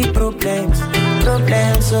giving me problems,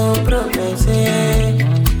 yeah.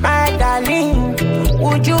 My darling,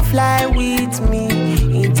 would you fly with me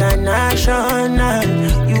international?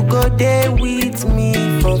 You go there with me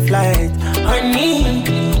for flight. Honey,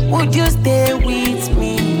 would you stay with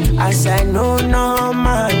me? As I know no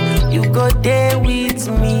man, you go there with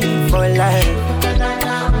me for life.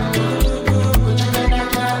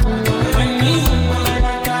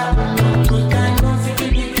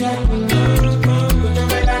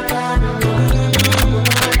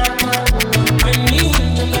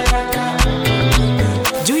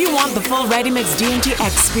 Full Ready Mix D&T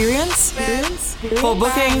experience? For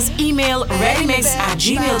bookings, email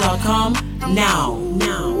readymix@gmail.com now.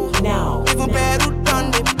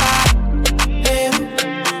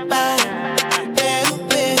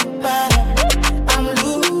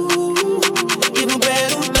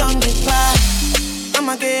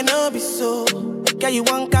 I'ma get no be so. Girl, you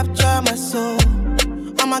won't capture my soul.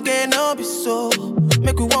 I'ma get no be so.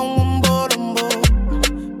 Make you one wumbo lumbo.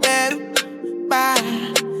 Better bye.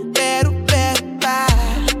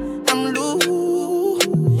 I'm loose.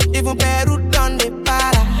 Even Peru done the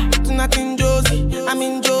para. Tonight in Josie, I'm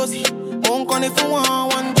in Josie. Won't call if you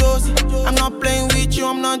want Josie. I'm not playing with you,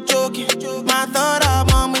 I'm not joking. My thought of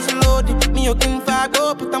mom is loaded. Me, you can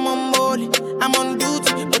go, but I'm on molly. I'm on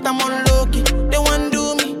duty, but I'm on low-key. They want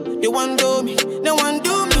do me, they want do me. They want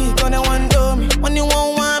do me, so they want do me. When you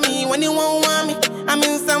won't want me, when you won't want me. I'm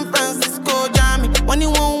in San Francisco, Jammy. When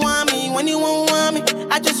you won't want me, when you won't want me.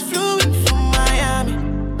 I just flew in from Miami.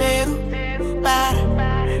 Peru, para.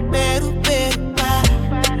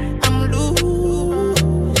 I'm loose.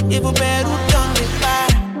 Even Peru done the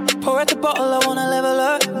para. Pour out the bottle, I wanna level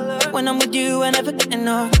up. When I'm with you, I never get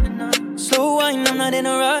enough. Slow wine, I'm not in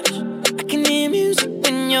a rush. I can hear music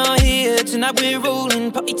when you're here. Tonight we're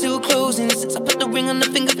rolling, party till closing. Since I put the ring on the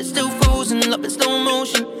finger, it's still frozen. Love in slow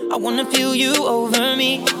motion, I wanna feel you over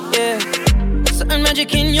me, yeah. Certain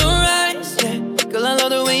magic in your eyes, yeah. Girl, I love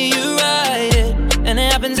the way you ride it. And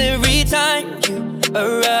it happens every time you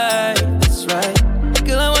arrive, that's right.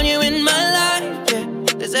 Girl, I want you in my life, yeah.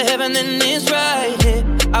 There's a heaven and it's right here,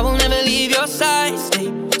 yeah. I will never leave your side,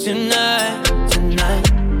 stay tonight.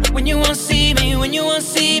 When you won't see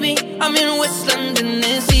me, I'm in West London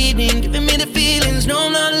this evening. Giving me the feelings, no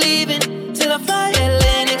I'm not leaving till I fly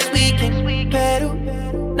LA next weekend. Peru,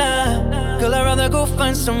 nah, girl I'd rather go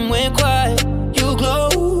find somewhere quiet. You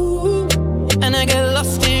glow, and I get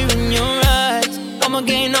lost here in your eyes. I'm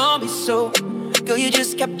again, I'll be so. Girl, you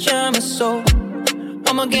just capture my soul.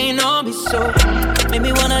 I'm again, I'll be so. Make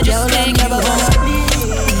me wanna just take you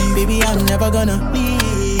home. Baby, I'm never gonna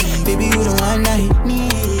leave. Baby, you the one I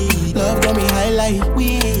need. Love got me high like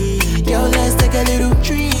weed. Girl, let's take a little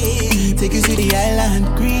trip. Take you to the island,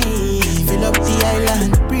 green. Fill up the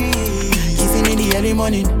island, breathe. Kissing in the early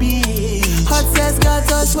morning, beat. Hot sex got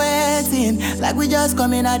us sweating like we just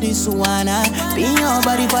coming out the sauna. Pin your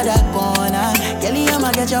body for that corner. Kelly,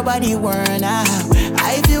 I'ma get your body worn out.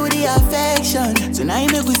 I feel the affection.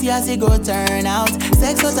 Tonight make we see as it go turn out.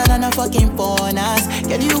 Sex hotter than a fucking bonus.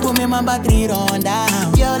 Girl, you go make my battery run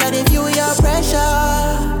down. Girl, let it feel your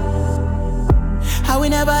pressure. I will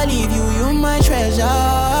never leave you, you my treasure.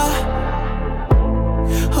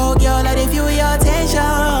 Oh girl, let it feel your attention.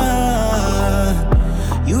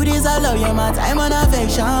 You deserve love, you're my time and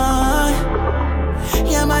affection.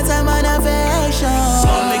 You're my time and affection.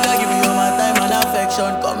 Come make I give you all my time and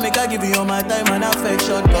affection. Come make I give you all my time and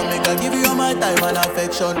affection. Come make I give you all my time and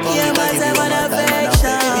affection. Come make I give you all my time and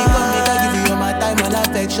affection. Baby, come make I give you all my time and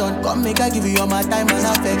affection. Come make I give you all my time and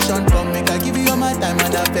affection. Come make I give you all my time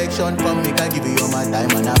and affection. Come make I give you all my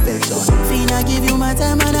time and affection. Finna give you my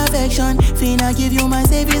time and affection. Finna give you my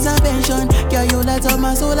savings and pension. Girl, you light up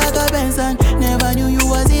my soul like a Benson. Never knew you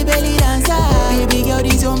was a belly dancer. Baby girl,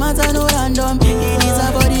 this your matter no random. It is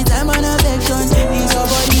about the time and affection. This your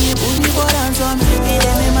body, put me for ransom. It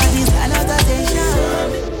ain't me my this kind of attention.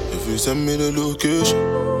 If you send me the location,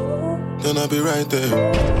 then I'll be right there.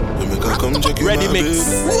 You make her come check you Ready my mix.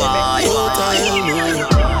 Hold time,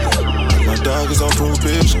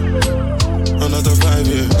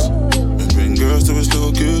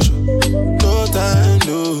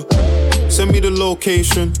 Send me the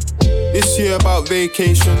location. This year about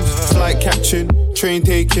vacations, flight catching, train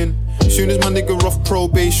taking. Soon as my nigga off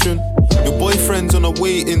probation. Your boyfriend's on a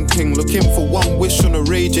waiting thing, looking for one wish on a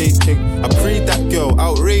Ray J thing. I prayed that girl,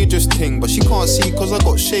 outrageous thing, but she can't see cause I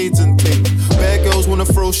got shades and thing. Bad girls wanna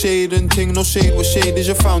throw shade and ting, no shade, what shade is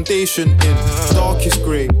your foundation in? Darkest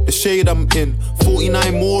grey, the shade I'm in.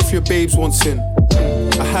 49 more if your babes wants in.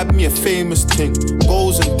 I had me a famous thing,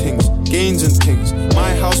 goals and things, gains and things.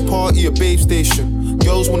 My house party, a babe station.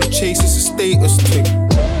 Girls wanna chase, it's a status thing.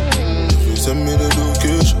 If you send me the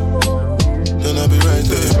location, then I'll be right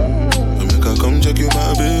there. I come check you,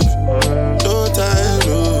 my baby. No time,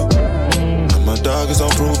 no. And my dog is on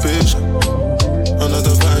probation.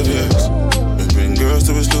 Another 5 years. We bring girls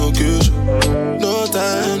to his location. No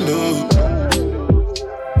time, no.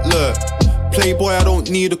 Look, playboy, I don't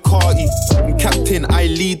need a carty. I'm captain, I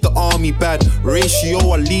lead the army. Bad ratio,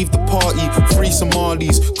 I leave the party. Free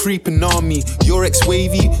Somalis, creeping army. Your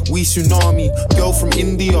ex-wavy, we tsunami. Girl from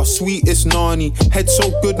India, sweetest nani. Head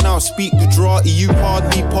so good now I speak Gujarati. You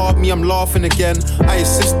hardly pardon me, I'm laughing again. I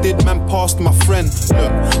assisted, man passed my friend.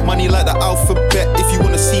 Look, money like the alphabet. If you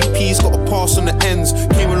wanna see P's, gotta pass on the ends.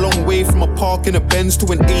 Came a long way from a park in a Benz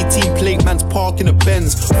to an 18 plate man's park in a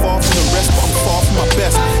Benz. Far from the rest, but I'm far from my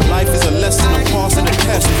best. Life is a lesson, I'm passing the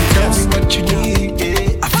test. Tell me what you need,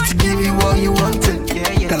 I have to give you all you wanted.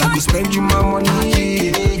 Girl, I be spend you my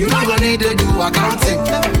money. You not gonna need to do accounting.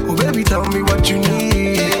 Oh baby, tell me what you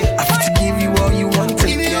need, I have to give you all you wanted.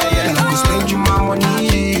 Girl, I be spend you my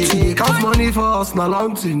money. Take out money for us, not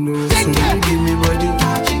long to know. So you give me body,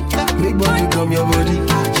 big body come your body.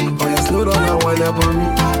 Oh yeah, slow down and wind up on me.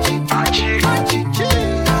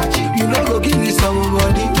 You know go give me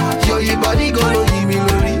somebody. Your body gonna give me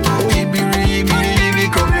lorry. Oh you be really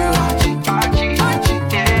come here.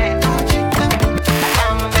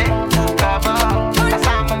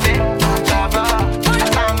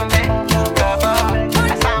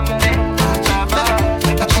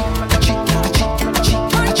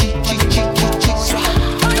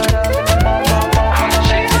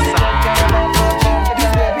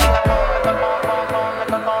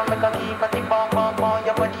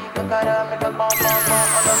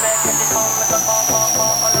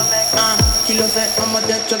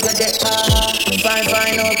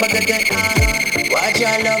 Fine, no forget it. Watch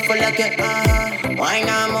your love for like it. Why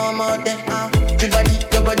not more than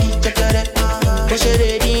your body, check it. Push it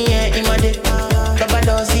ready, yeah, in my day. Papa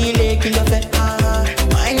don't see le kilo fe.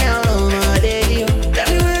 Why now, my day? Tell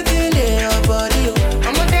me what's in your body.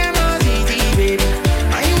 I'm a damn city, baby.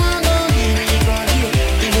 Why you want to give me control?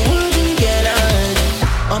 If you want to get on,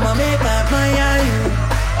 I'ma make up my eye.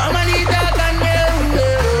 I'ma need that can you.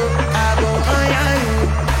 I go my eye.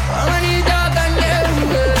 I'ma need that.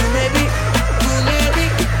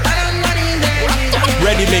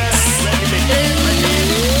 Ready mix.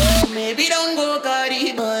 Maybe don't go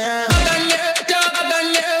carry, boy.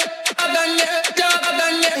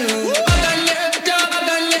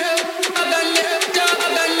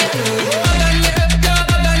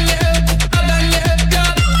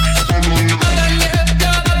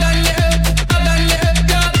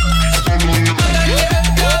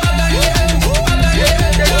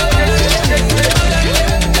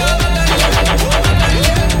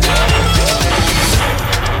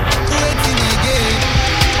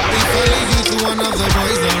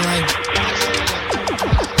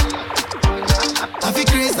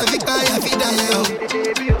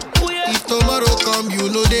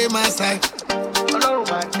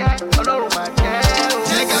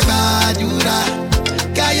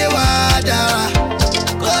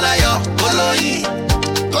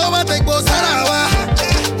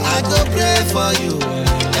 For you,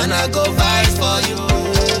 and I go fight for you.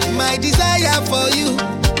 My desire for you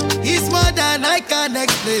is more than I can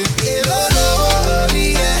explain.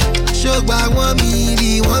 Show by $1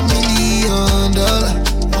 million. $1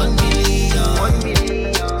 million.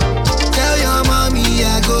 Tell your mommy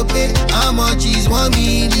I go pay. How much is $1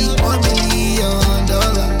 million? $1 million.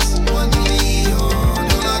 $1 million.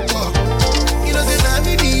 You know say na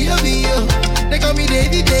me be yo. They call me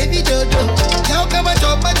Davy Dodo. How come I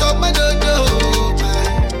chop my dodo?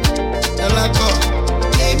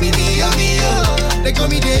 They call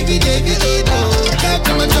me Davy Dodo. How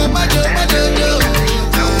come I chop my dodo?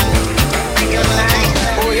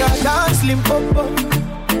 Oh yeah, dance Limpopo,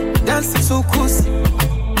 dance so cool.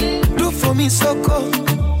 Do for me so cool,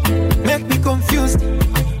 make me confused.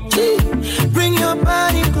 Bring your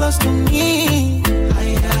body close to me.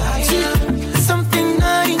 Something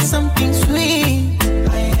nice, something sweet.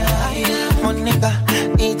 Monica,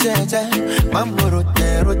 mambo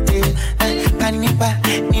rote, kanipa,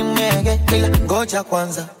 nimege, go ngoja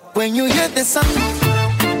kwanza. When you hear the sound,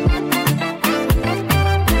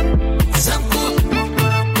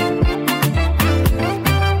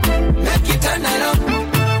 make it turn around.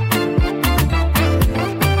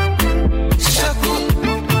 Shaku.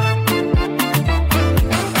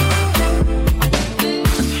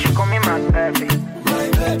 She call me my baby,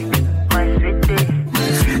 my sweetie,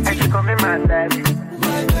 and she call me my baby,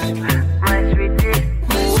 my sweetie.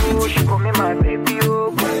 Ooh, she call me my baby,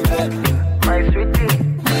 oh, my sweetie,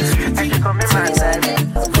 and she call me my baby.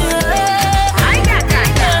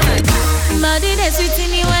 Body they sweet in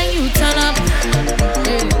me when you turn up.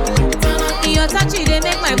 Your touch they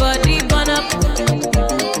make my body burn up.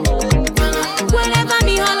 Whenever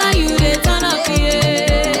me holla you they turn up,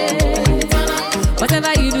 yeah.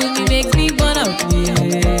 Whatever you do me makes me burn up, yeah.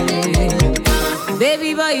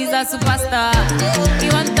 Baby boy is a superstar.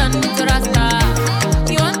 You want turn to Rasta.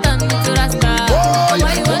 You want turn to Rasta.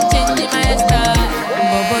 Why you want change my hairstyle?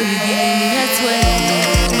 Bobo you giving me head sweat.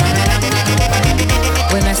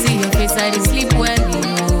 When I see your face, I just sleep well, you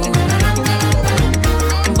know.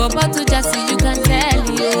 Bobo to just see you can tell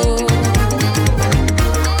you.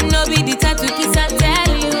 No be the type to kiss and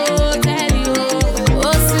tell you.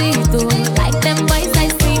 Oh sweet, oh, like them boys I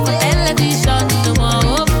see for television. No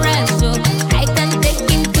more pressure. I can take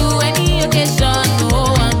him to any occasion.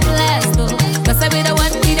 Oh, I'm blessed, oh, 'cause I be the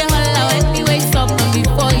one to the holla when he wakes up and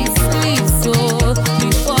before he sleeps, oh,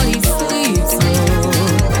 before he sleeps, oh.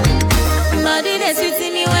 Body they sweet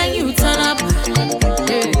in me when you turn up.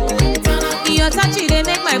 Your touch they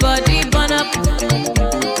make my body burn up.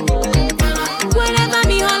 Whenever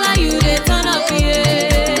me holla you they turn up,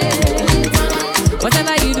 yeah.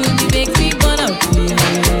 Whatever you do me makes me burn up, yeah.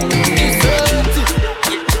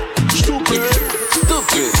 Stupid.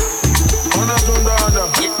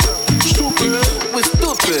 Stupid. We're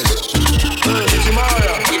stupid.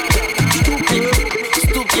 Timaya.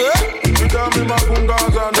 Stupid. You tell me my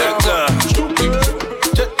kungas and stupid.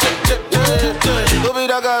 Who be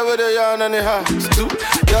that guy with the yarn and the hat?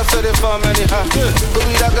 You say the farm and the hat. Who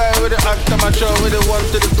be that guy with the act amateur with the one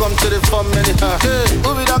to the come to the farm and the hat? Who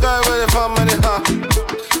be that guy with the farm and the hat?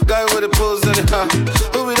 Guy with the pose and the hat.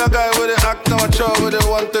 Who be that guy with the act amateur with the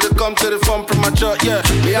one to the come to the farm premature? Yeah,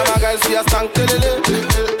 me and my guys we are stank till it,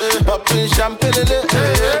 popping champagne till it.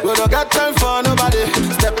 We don't got time for nobody.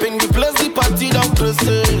 Step in the place, the party don't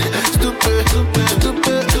proceed. Stupid.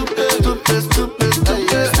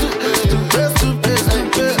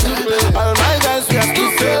 All my guys we are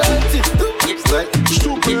stupid.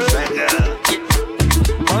 Stupid.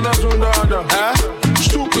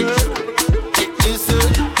 Stupid. Listen.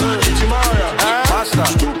 Timaya. Master.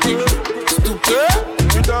 Stupid.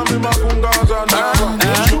 You tell me my kungas and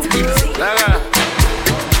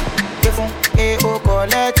Oh,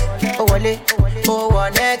 collect. Oh, wale. Oh,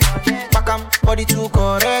 one neck. Back am body too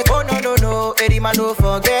correct. Oh, no. Eddie man, don't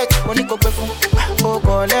forget. Money go pay for. Oh,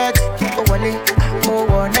 collect. Oh, wale. Oh,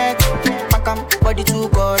 one neck. Back am body too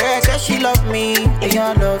correct. Say she love me. And you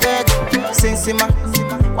love it. Sensima.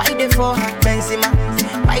 Why they for her? Benzema.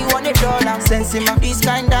 Why you want $1? Sensima. This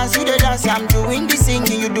kind dance, you the dance. I'm doing the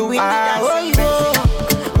singing, you doing the dance.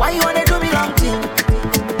 Why you wanna do me wrong thing?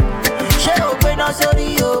 She open up,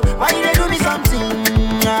 sorry, yo. Why you they do me something?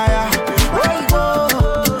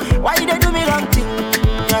 Why you they do me wrong thing?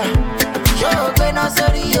 She open up,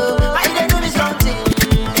 sorry, yo. Why you they do me something?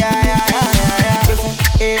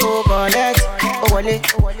 Oh, collect. Oh, wale.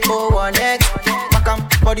 Oh, one neck. Makam,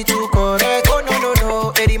 body too correct. Oh,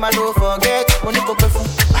 no. Eddie man, don't forget. Money go pay for.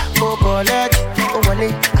 Oh, collect. Oh,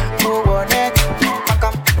 wale. Oh, one neck.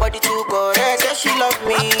 Makam, body too correct. Say she love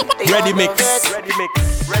me. Ready mix.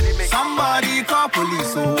 Somebody call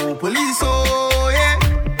police, oh, yeah.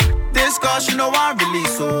 This girl, she know I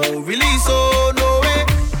release, oh, no way.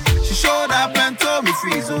 She showed up and told me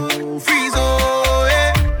freeze, oh,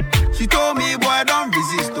 yeah. She told me, boy, don't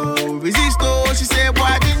resist, oh. She said,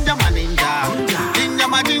 boy, ginger my ninja.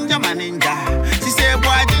 She said,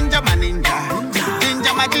 boy, ginger my ninja. She said,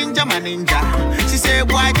 boy, ginger my ninja. She said,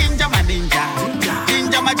 boy, ginger my ninja.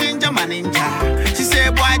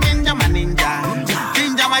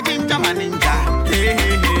 Hey,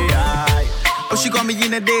 aye. Oh, she got me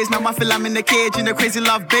in the days, now I feel I'm in the cage, in the crazy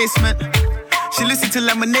love basement. She listened to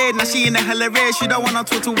Lemonade, now she in the hella race, she don't wanna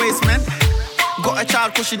talk to waste, man. Got a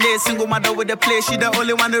child cause she laid, single mother with a place, she the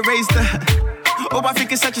only one that raised her. Oh, I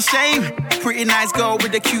think it's such a shame. Pretty nice girl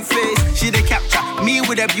with a cute face, she the capture, me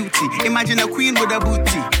with a beauty. Imagine a queen with a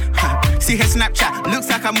booty. See her Snapchat, looks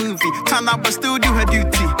like a movie. Turn up but still do her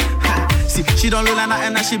duty. See, she don't look like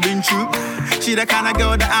nothing that she been through. She the kind of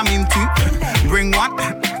girl that I'm into. Bring one,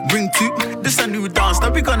 bring two. This a new dance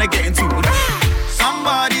that we gonna get into.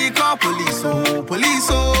 Somebody call police,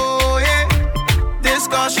 oh, yeah. This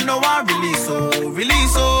girl, she know I release,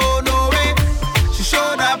 oh, no way. She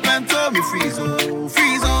showed up and told me freeze,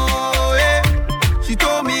 oh, yeah. She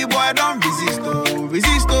told me, boy, don't resist,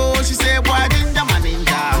 oh. She said, boy, ginger my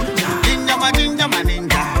ninja, ginger my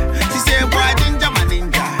ninja. She said, boy, ginger my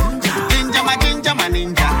ninja, ginger my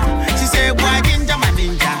ninja. She said, boy, ginger my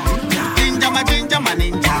ninja, ginger my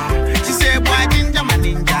ninja. She said, boy, ginger my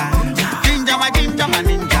ninja, ginger my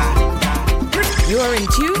ninja. You are in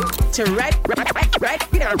tune to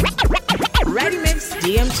Ready Mix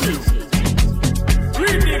DMT.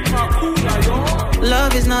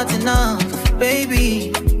 Love is not enough,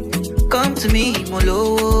 baby. Come to me,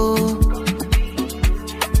 Molo.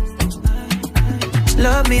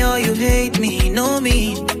 Love me or you hate me, know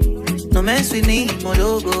me. No mess with me,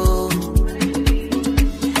 Mologo.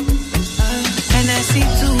 NSC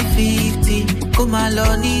 250,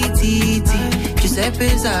 Kumaloni Titi. Giuseppe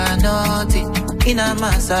Zanotti, in a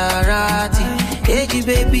Maserati. Hey,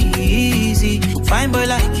 baby, easy. Fine boy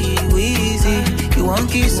like you, easy. You won't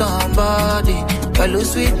kiss somebody, follow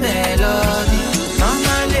sweet melody.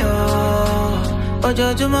 Normally,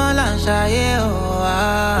 Ojo Jumala Shaye,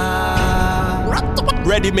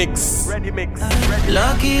 Ready Mix.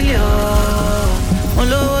 Luckily,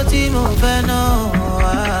 Olo Timo Feno.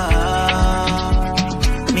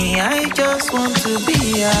 Me, I just want to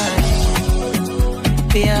be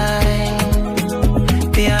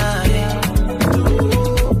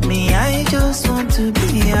Me, I just want to be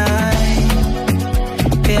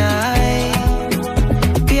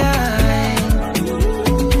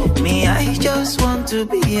Me, I just want to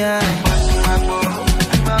be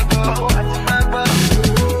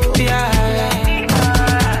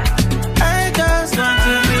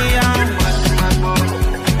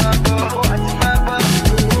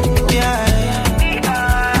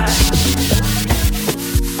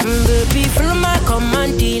Baby, follow my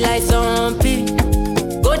command, like zombie.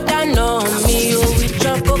 Go down on me, oh, with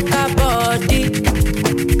your coca body.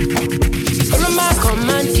 Follow my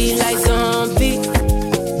command, like zombie.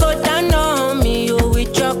 Go down on me, oh,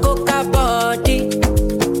 with your coca body.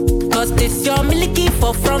 Cause this your milky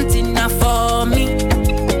for front enough for me.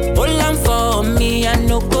 Hold on for me, I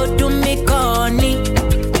no go do me corny.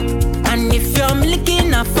 And if you're milky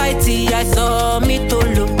na fighty, I saw me to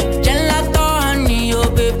look.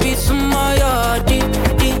 Baby, sumoyo di.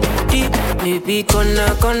 Baby, kona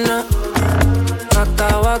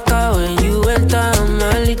waka when you enter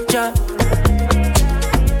Malicha.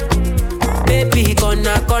 Baby,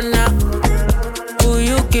 kona will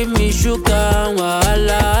you give me sugar?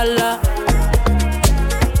 Wala.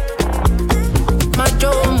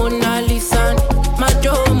 Macho Mona Lisa,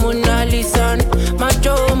 Macho Mona Lisa,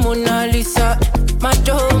 Macho Mona Lisa,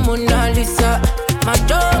 Macho Mona Lisa,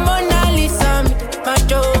 Macho Mona Lisa.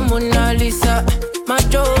 Macho Mona Lisa,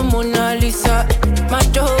 Macho Mona Lisa,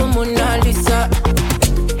 Macho Mona Lisa.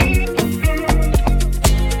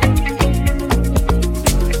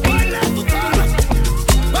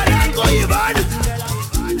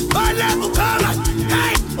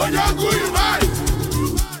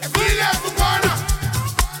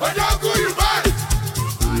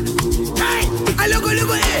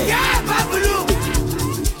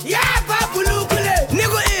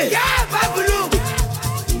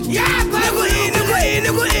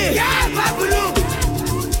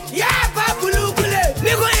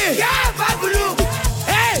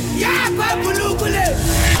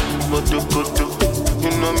 You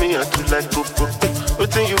know me, I do like Coco.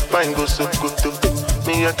 What you find go so good.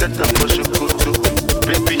 Me, I get up for Shokoto.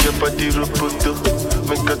 Baby, your body roboto.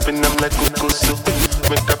 Make up and I'm like Coco. So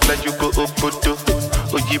make up like you go Opoto.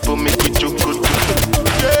 Oyibo make you Jokoto.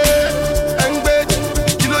 Yeah, I'm bed.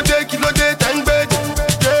 Kilo day, I'm bed.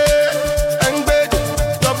 Yeah, I'm bed.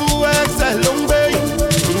 Double XL, long bay.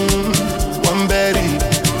 One berry.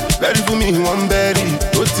 Berry for me, one berry.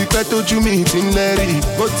 Ti pẹ́ tójú mi ti ń lẹ́rì,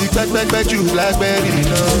 ó ti pẹ́pẹ́pẹ́ jù lágbẹ́rì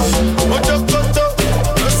lọ. Ojo koto,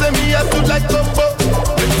 ló ṣe mi yẹ tún láì kókó,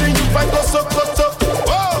 ètí yìí fẹ́ kó sókótó.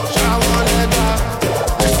 Ṣàwọn lẹ́gbà,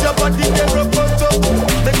 it's your body dey rokoto,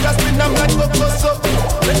 make us spin am like kokoso,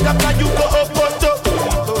 make up like you go opoto.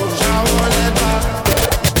 Ṣàwọn lẹ́gbà.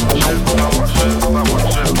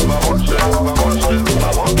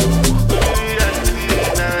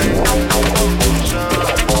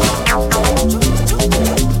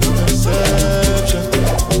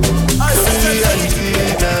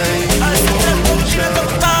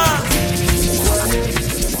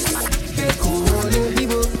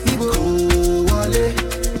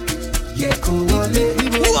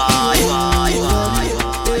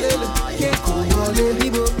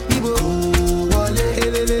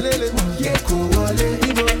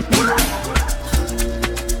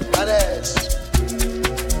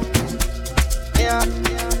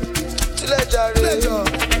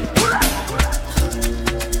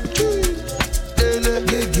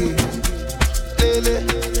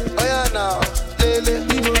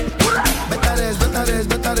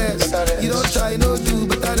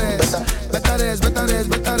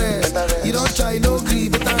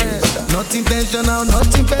 not intentional,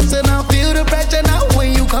 not impersonal. Feel the pressure now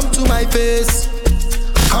when you come to my face.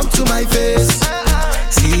 Come to my face.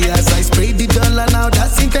 See as I spray the dollar now,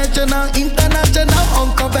 that's intentional, international,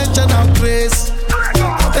 unconventional grace.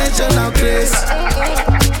 Conventional grace.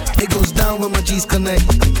 It goes down when my G's connect.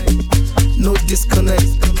 No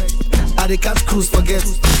disconnect. I the catch cruise forget.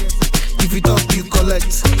 If you talk, you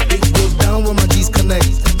collect. It goes down when my G's connect.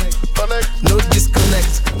 No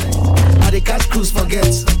disconnect. I the catch cruise forget.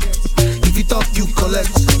 If you talk, you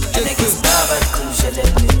collect.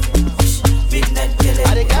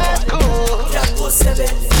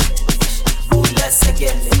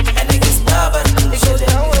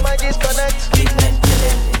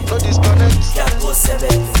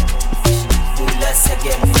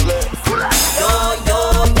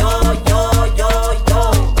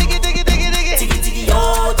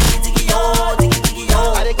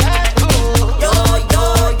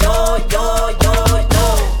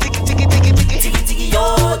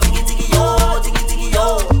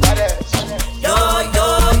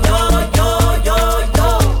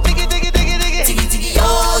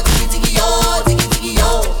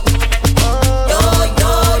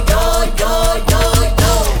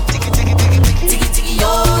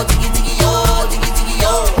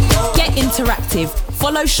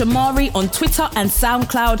 Follow Shamari on Twitter and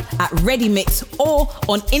SoundCloud at ReadyMix or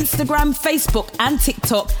on Instagram, Facebook and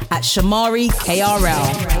TikTok at Shamari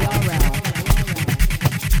KRL.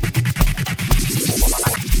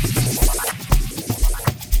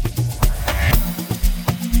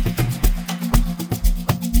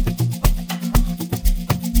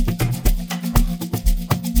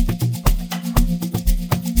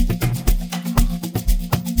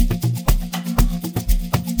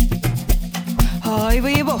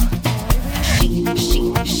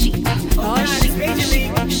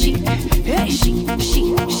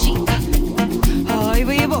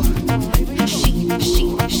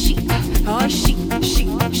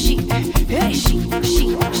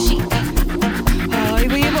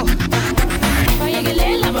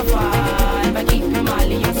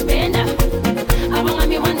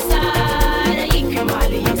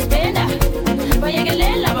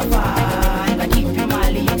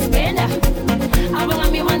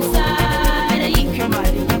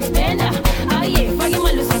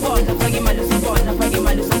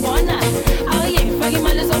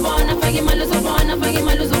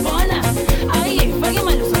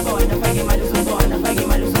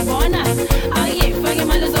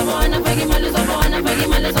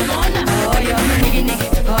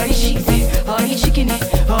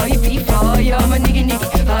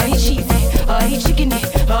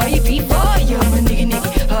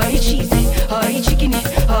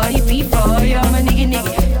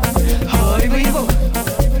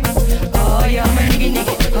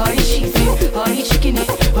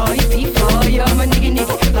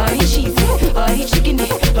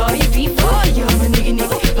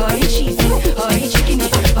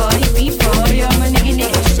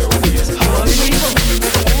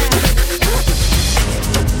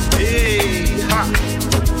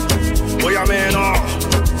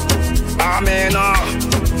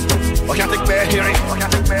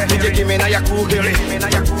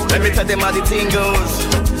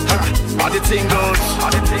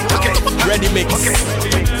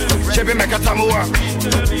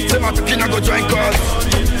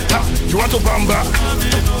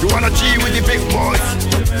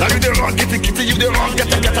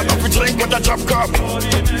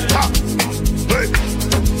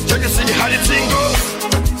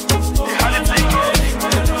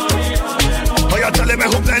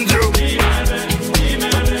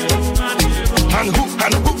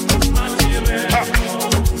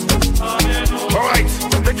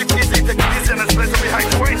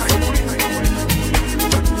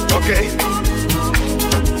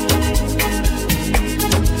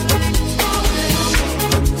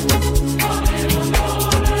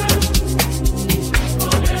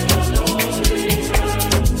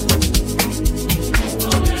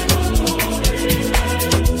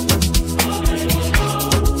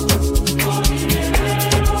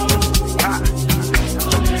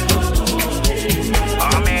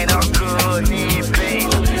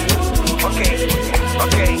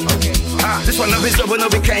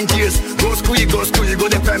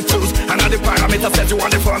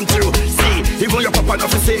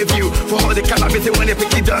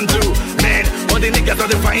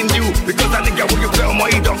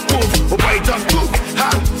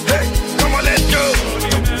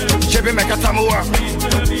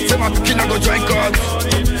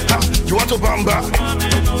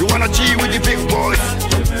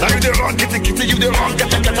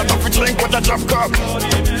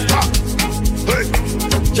 say,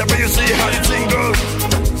 Jabba, you see how the thing goes.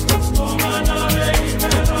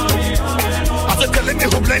 I said, telling me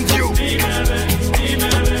who blamed you.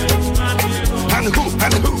 And who?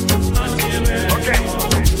 Okay.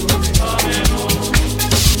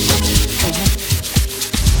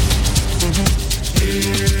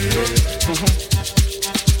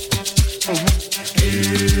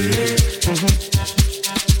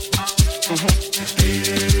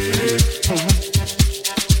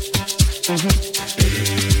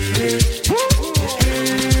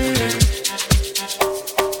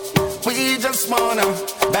 We just wanna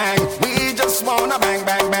bang, we just wanna bang,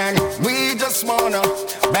 bang, bang. We just wanna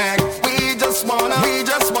bang, we just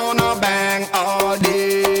wanna bang all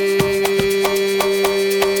day.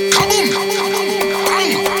 Come on.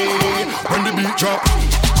 When the beat drop,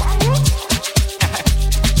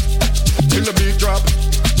 till the beat drop.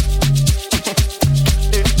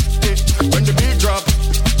 When the beat drop,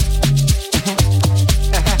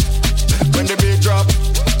 when the beat drop.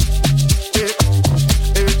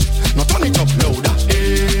 Now turn it up louder.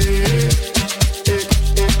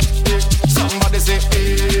 Somebody say,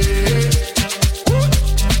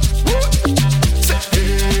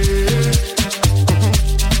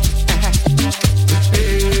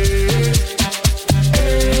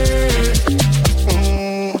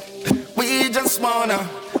 we just wanna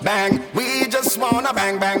bang, we just wanna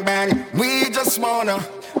bang, bang, bang. We just wanna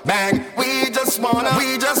bang, we just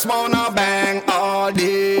wanna bang all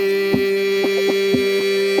day.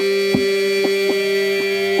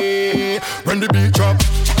 When the beat drop,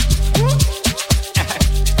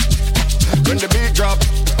 when the beat drop,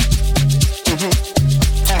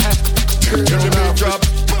 when the beat drop,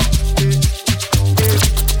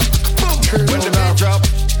 when the beat drop,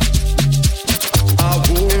 I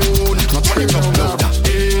won't. Now turn it up louder.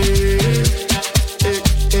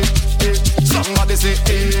 Somebody say,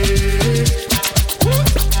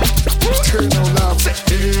 turn on loud.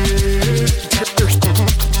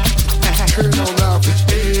 Turn on loud.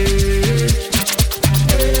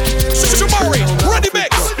 Shamari, ready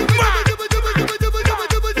mix.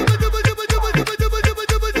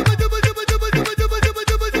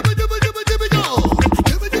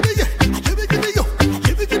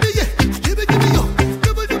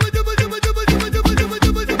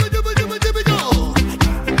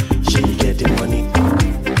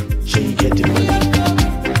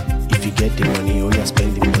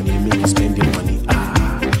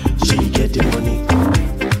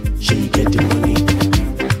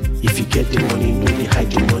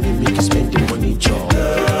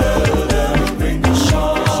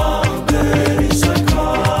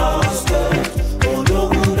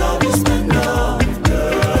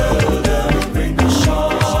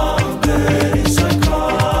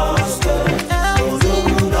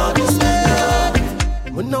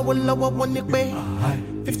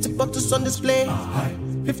 On display,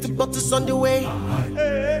 50 bottles on the way.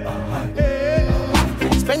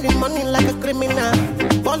 Spending money like a criminal.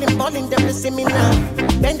 Balling, them they see me now.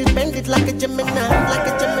 Bend it like a Gemini, I'm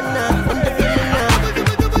the criminal.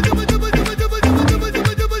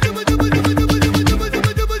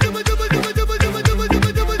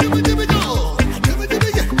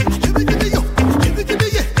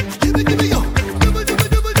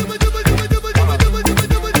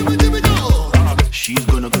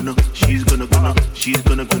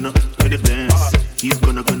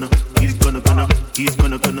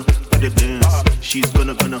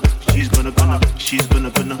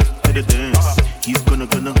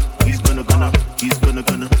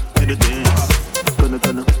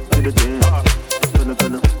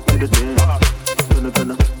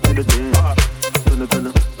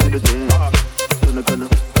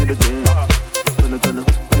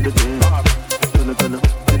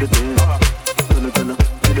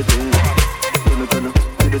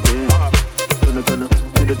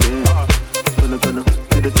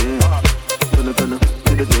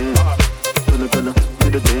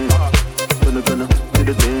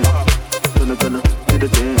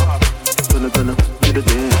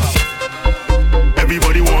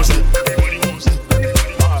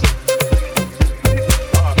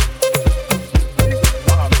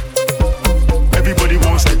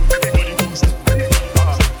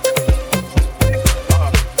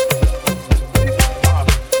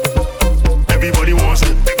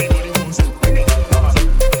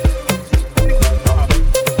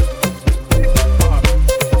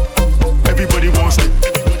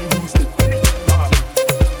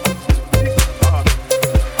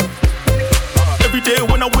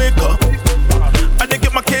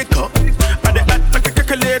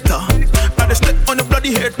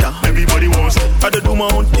 Everybody wants it. I do my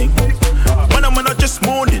own thing. Man, I'm not just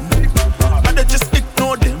moaning. I just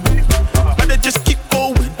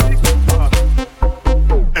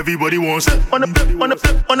Everybody wants it.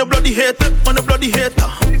 On a bloody hater, on a bloody hater.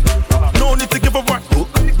 No need to give a right hook.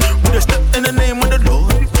 With a step in the name of the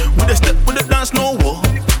Lord. With a step with the dance, no war.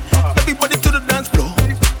 Everybody to the dance floor.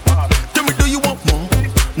 Tell me, do you want more?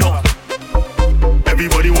 No.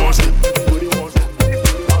 Everybody wants it.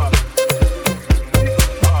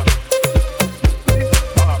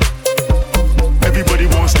 Everybody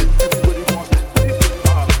wants it. Everybody wants it.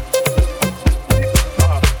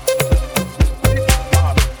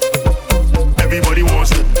 Everybody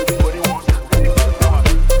wants it.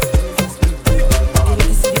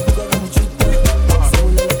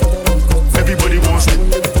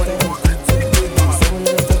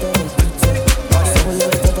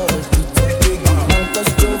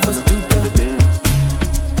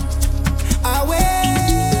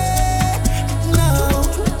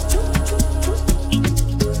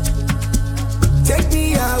 Take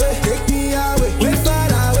me away, way far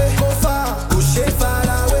away, go far, push it far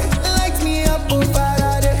away. Light me up, oh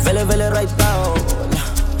Faraday. Vele right now,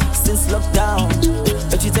 since lockdown,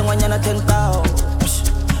 but you think when you're not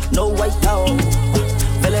 10,000, no white out.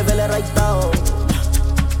 Vele right now,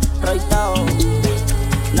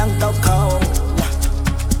 nang tao cow,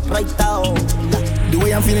 right now. The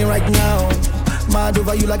way I'm feeling right now, mad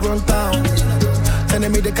over you like run town.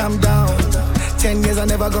 Telling me to calm down. 10 years I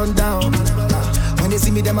never gone down. When they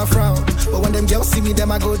see me, them I frown. But when them girls see me,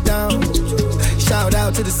 them I go down. Shout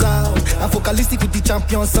out to the sound. I'm focalistic with the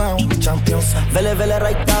champion sound. Vele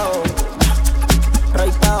right now, Vele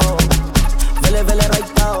right now, Vele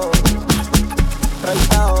right now,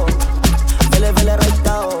 Vele right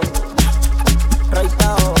now.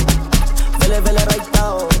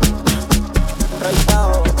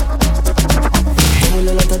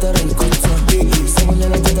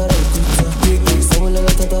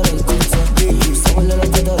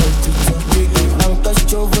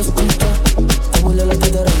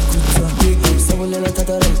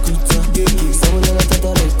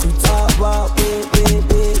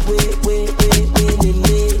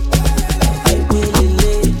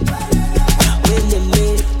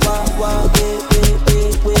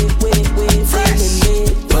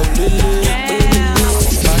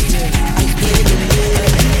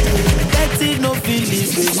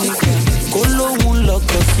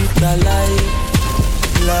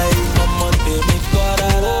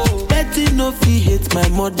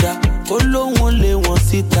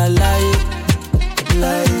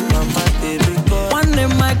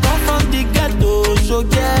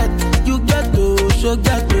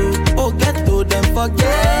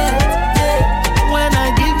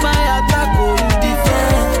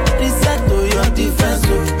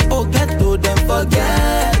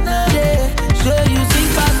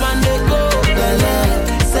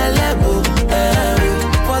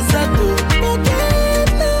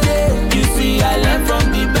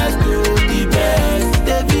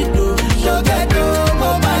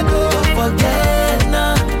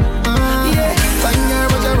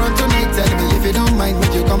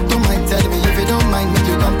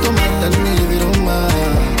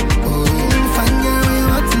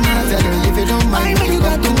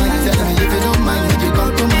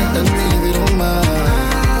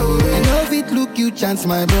 Chance,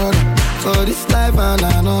 my brother, for this life and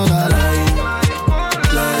another life.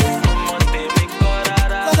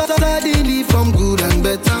 Suddenly from good and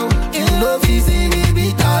better, you know easy me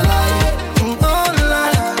beat a lie.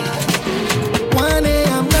 One day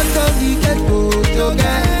I'm not gonna get good, so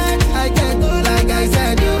get. I get to like I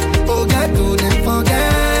said, oh get to them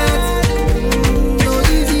forget. No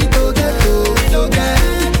easy to get to, so get.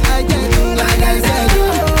 I get to like I said,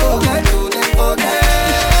 oh get to them forget.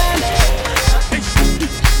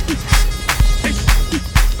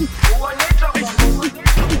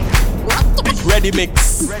 Ready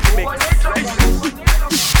mix.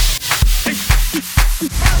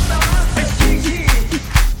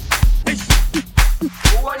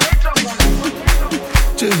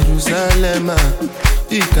 Jerusalem,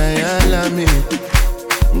 Ikayalami,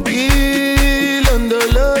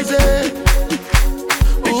 Gilondoloze,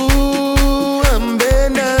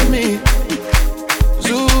 Ambenami,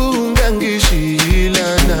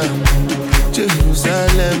 Zungangishilana,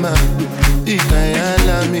 Jerusalem,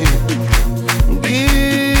 Ikayalami.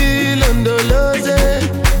 Ilondoloze,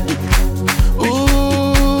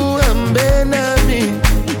 ambenami,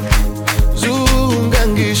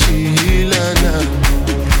 zungangishilana,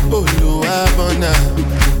 Oluwabona.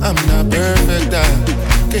 I'm not perfect, I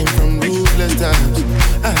came from ruthless times.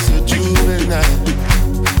 I said you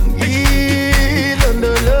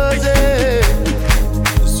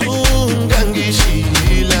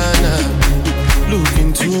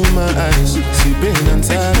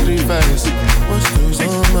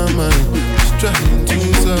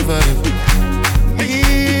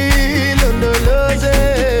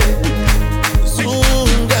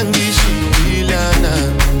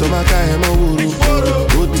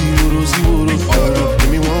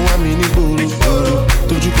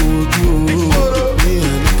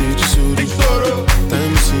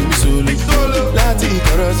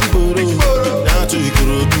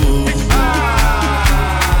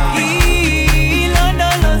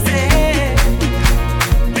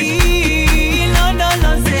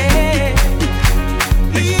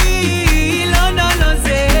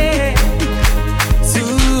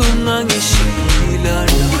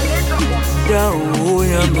ngishilana dawo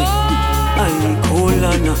yami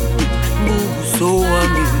ayikholana buso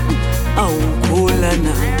wami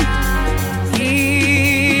awukholana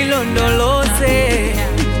ilondoloze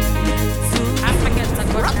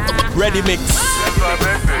Ready Mix.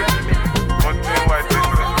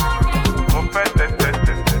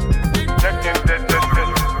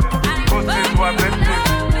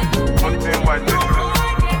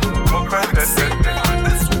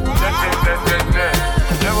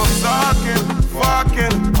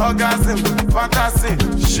 Orgasm, fantasy,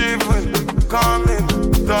 shivering, coming,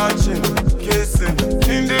 touching, kissing.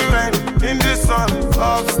 In the rain, in the sun,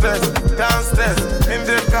 upstairs, downstairs, in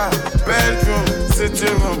the car, bedroom,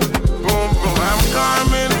 sitting room, boom, boom. I'm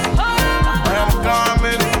coming, I am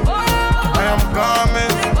coming, I am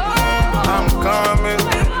coming, I'm coming,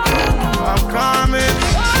 I'm coming,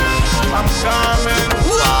 I'm coming, I'm coming.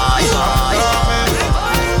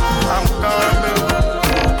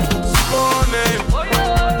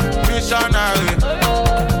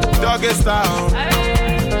 Doggy style,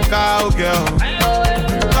 cowgirl.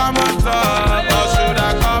 Come on top, or should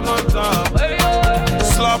I come on top?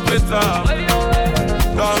 Slop it up,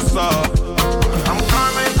 don't stop. I'm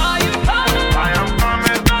coming. Are you coming? I am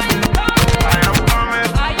coming. I am coming.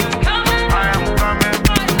 Are you coming? I am coming.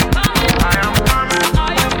 I am coming.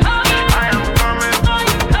 Are you coming? I am coming. Are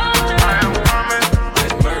you coming? I am coming.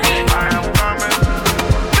 I am coming.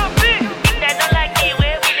 They don't like the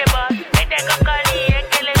way we the boss. They go call the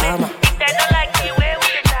ekele. They don't like the way we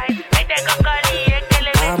the side. They go call the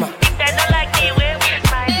ekele. They don't like the way we the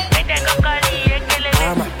smile. They go call the ekele.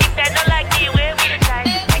 They don't like the way we the side.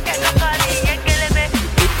 They go call the ekele.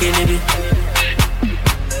 Ekelebe.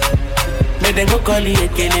 Make them go call the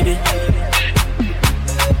ekelebe.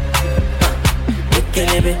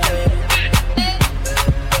 Ekelebe.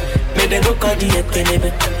 Make them go call the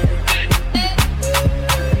ekelebe.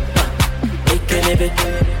 Ekelebe.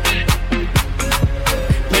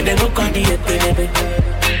 Make them go call the ekelebe.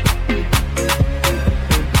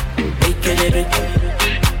 Ekelebe.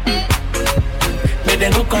 Make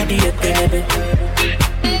them go call the ekelebe.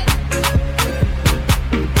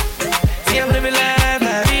 See, I'm living life,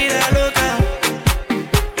 la vida loca.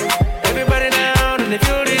 Everybody down and they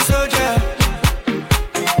feel this soldier.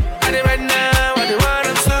 I did right now, I did run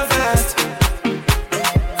up so fast.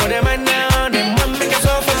 For them right now, them want me get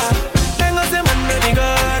so far. They gon' say, man, baby,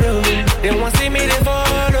 God, oh. They want see me, they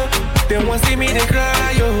follow. They want see me, they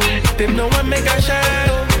cry, oh. Them no one make a shine,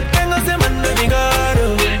 oh. They gon' say, man, baby, God,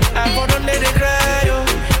 oh. I for them, they cry, oh.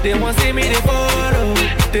 They want see me, they follow.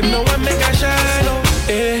 Them no one make a shine, oh.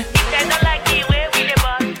 Eh. They don't like the way we the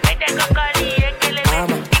boss. They go call the ekele.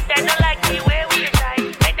 They don't like the way we the side.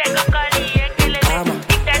 They go call the ekele.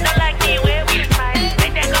 They don't like the way we the smile. They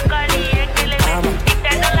go call the ekele.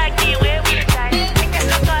 They don't like the way we the side. They go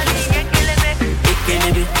call the ekele.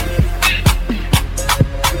 Ekelebe.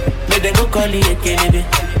 Make them go call the ekelebe.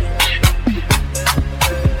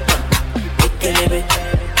 Ekelebe.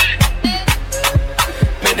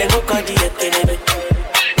 Make them go call the ekelebe.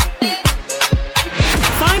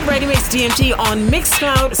 Find Ready Mix DMT on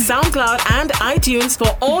Mixcloud, SoundCloud, and iTunes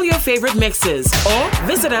for all your favorite mixes. Or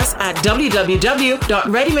visit us at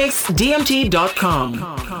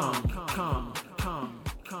www.readymixdmt.com.